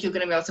don't think you're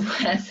going to be able to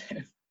wear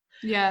them.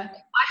 Yeah.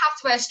 I have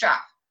to wear a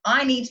strap.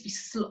 I need to be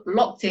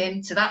locked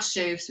in to that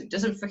shoe so it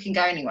doesn't freaking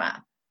go anywhere.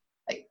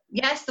 Like,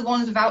 yes, the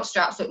ones without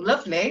straps look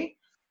lovely,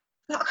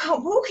 but I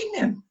can't walk in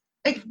them.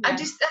 Like,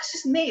 that's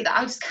just me, that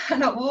I just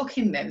cannot walk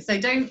in them. So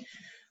don't,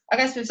 I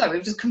guess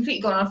we've just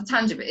completely gone off a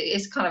tangent, but it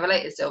is kind of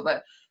related still.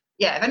 But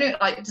yeah, if anyone,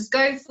 like, just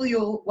go for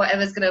your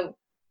whatever's going to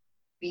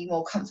be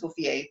more comfortable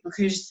for you,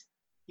 because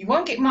you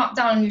won't get marked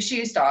down on your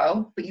shoe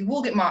style, but you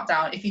will get marked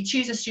down if you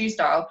choose a shoe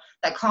style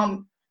that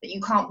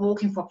you can't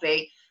walk in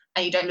properly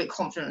and you don't look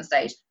confident on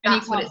stage.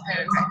 That's what it's going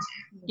to affect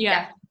you.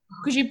 Yeah,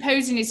 because your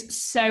posing is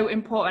so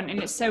important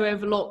and it's so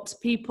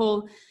overlooked.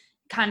 People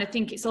kind of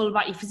think it's all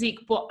about your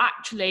physique, but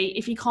actually,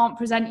 if you can't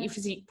present your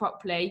physique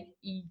properly,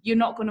 you're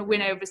not going to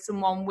win over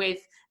someone with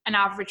an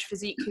average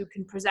physique who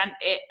can present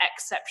it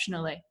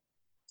exceptionally.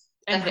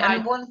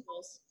 And one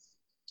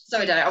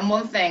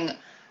thing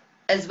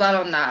as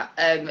well on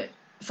that,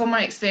 from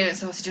my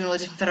experience obviously doing all the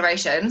different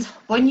federations,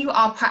 when you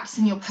are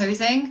practicing your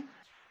posing,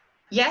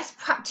 yes,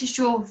 practice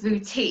your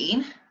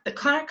routine, but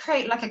kind of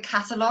create like a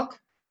catalogue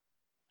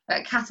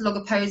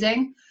of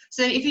posing.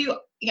 So if you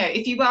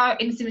are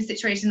in a similar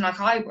situation like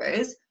I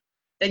was,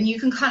 then you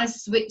can kind of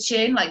switch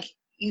in, like,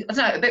 I don't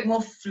know, a bit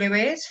more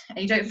fluid, and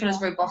you don't feel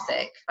as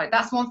robotic. Like,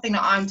 that's one thing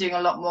that I'm doing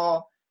a lot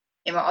more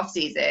in my off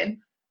season,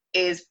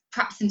 is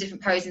practicing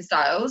different posing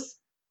styles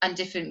and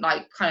different,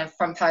 like, kind of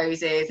front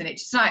poses, and it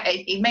just like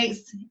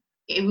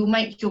it will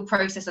make your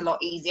process a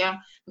lot easier,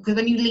 because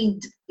when you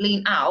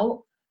lean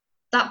out,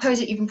 that pose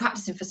that you've been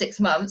practicing for 6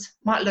 months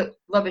might look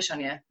rubbish on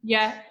you.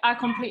 Yeah, I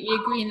completely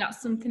agree, and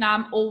that's something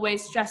I'm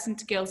always stressing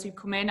to girls who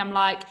come in. I'm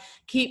like,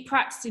 keep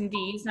practicing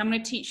these, and I'm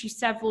going to teach you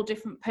several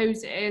different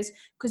poses,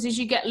 because as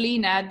you get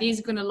leaner, these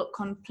are going to look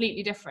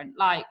completely different,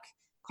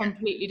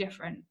 completely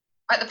different.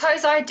 Like the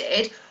pose I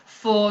did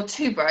for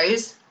two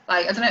bros,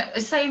 like, I don't know,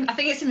 the same, I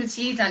think it's similar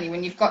to you, Danny,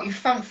 when you've got your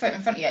front foot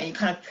in front of you and you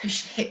kind of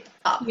push hip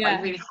up,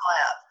 like really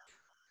high up.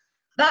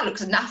 That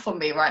looks naff on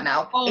me right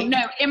now. Oh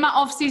no, in my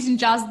off-season,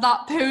 Jazz,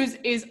 that pose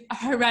is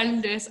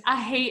horrendous. I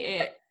hate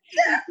it.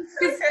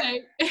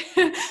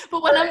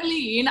 But when I'm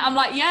lean, I'm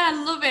like, yeah,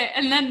 I love it.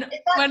 And then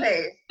when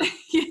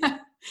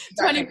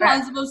 20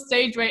 pounds above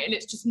stage weight, and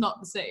it's just not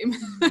the same.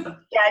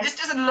 Yeah, it just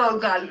doesn't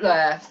look like,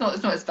 it's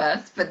not its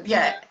best. But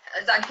yeah,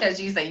 exactly as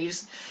you say, you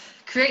just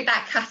create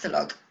that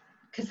catalogue,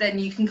 because then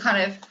you can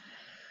kind of,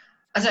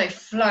 I don't know,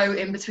 flow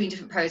in between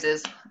different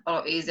poses a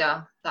lot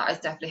easier. That has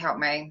definitely helped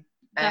me.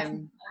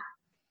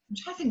 I'm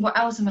trying to think what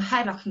else in my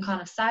head I can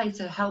kind of say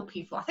to help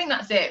people. I think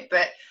that's it.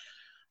 But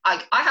I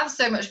have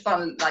so much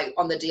fun, like,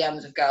 on the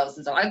DMs of girls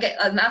and stuff.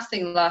 And that's the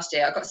thing, last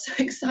year I got so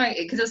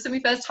excited because there were so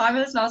many first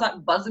timers and I was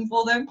like buzzing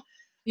for them.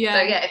 Yeah.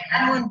 So yeah, if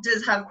anyone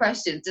does have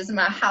questions, doesn't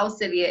matter how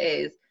silly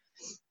it is,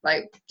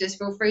 like, just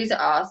feel free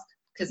to ask.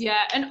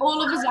 And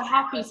all of us are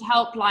happy to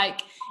help.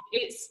 Like,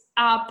 it's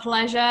our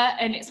pleasure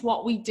and it's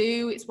what we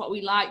do, it's what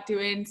we like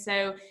doing.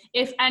 So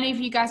if any of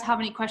you guys have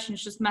any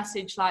questions, just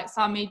message, like,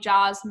 Sammy,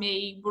 Jazz,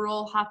 me. We're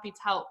all happy to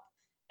help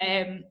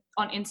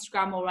on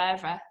Instagram or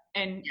wherever.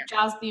 And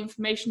Jazz, the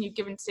information you've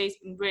given today has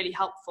been really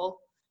helpful.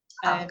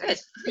 Good.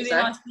 Really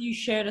nice that you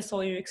shared us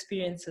all your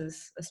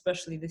experiences,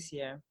 especially this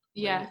year.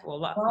 Yeah.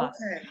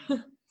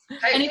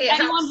 And if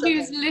anyone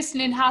who's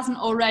listening hasn't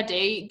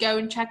already, go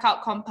and check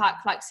out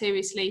Compact. Like,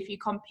 seriously, if you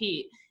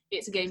compete,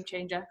 it's a game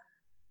changer.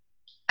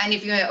 And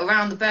if you're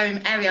around the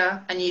Birmingham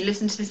area and you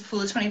listen to this before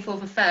the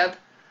 24th of Feb,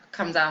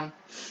 come down.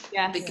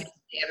 Yeah. Be good to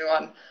see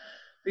everyone.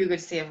 Be good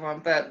to see everyone.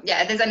 But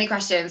yeah, if there's any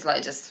questions,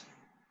 like, just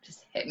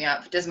hit me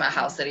up. It doesn't matter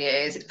how silly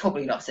it is. It's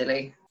probably not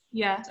silly.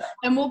 Yeah. So.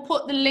 And we'll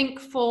put the link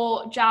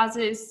for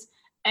Jazz's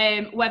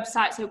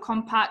website, so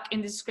Compact,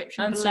 in the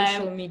description and below,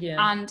 social media,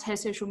 and her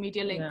social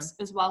media links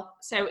as well.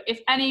 So if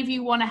any of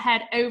you want to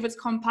head over to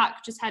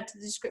Compact, just head to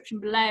the description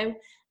below.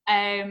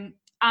 And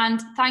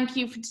thank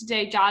you for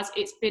today, Jazz.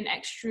 It's been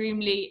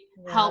extremely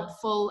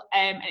helpful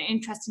and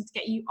interesting to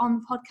get you on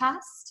the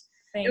podcast.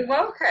 You're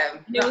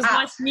welcome. It was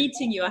nice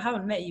meeting you. I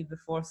haven't met you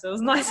before, so it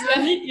was nice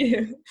to meet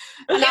you.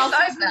 I'm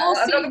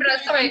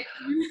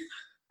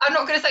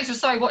not going to say to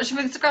sorry, what's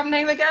your Instagram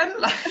name again?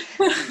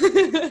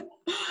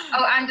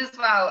 Oh, and as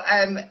well,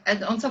 and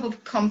on top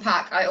of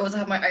Compact, I also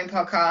have my own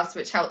podcast,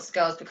 which helps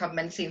girls become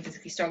mentally and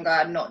physically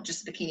stronger, not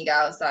just Bikini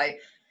Girls. So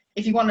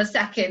if you want a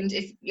second,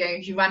 if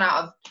you run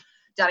out of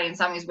Danny and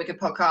Sammy's Wicked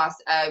podcast,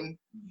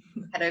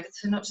 head over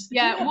to Not Just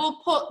Bikini Girl. We'll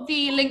put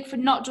the link for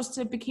Not Just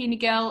a Bikini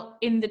Girl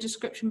in the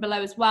description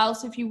below as well.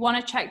 So if you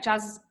want to check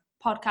Jazz's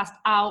podcast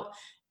out,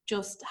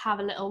 just have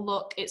a little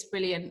look. It's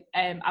brilliant.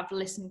 I've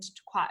listened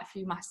to quite a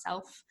few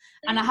myself,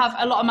 and I have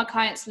a lot of my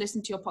clients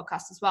listen to your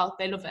podcast as well.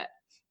 They love it.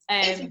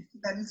 It's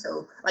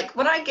mental. Like,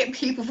 when I get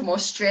people from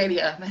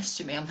Australia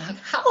messaging me, I'm like,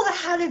 how the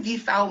hell have you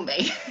found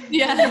me?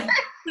 Yeah,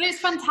 but it's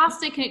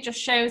fantastic, and it just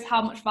shows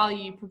how much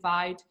value you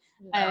provide.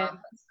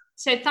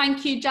 So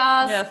thank you,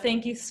 Jazz. Yeah,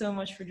 thank you so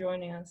much for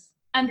joining us.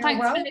 And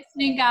thanks for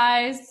listening,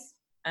 guys.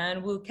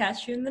 and we'll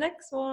catch you in the next one.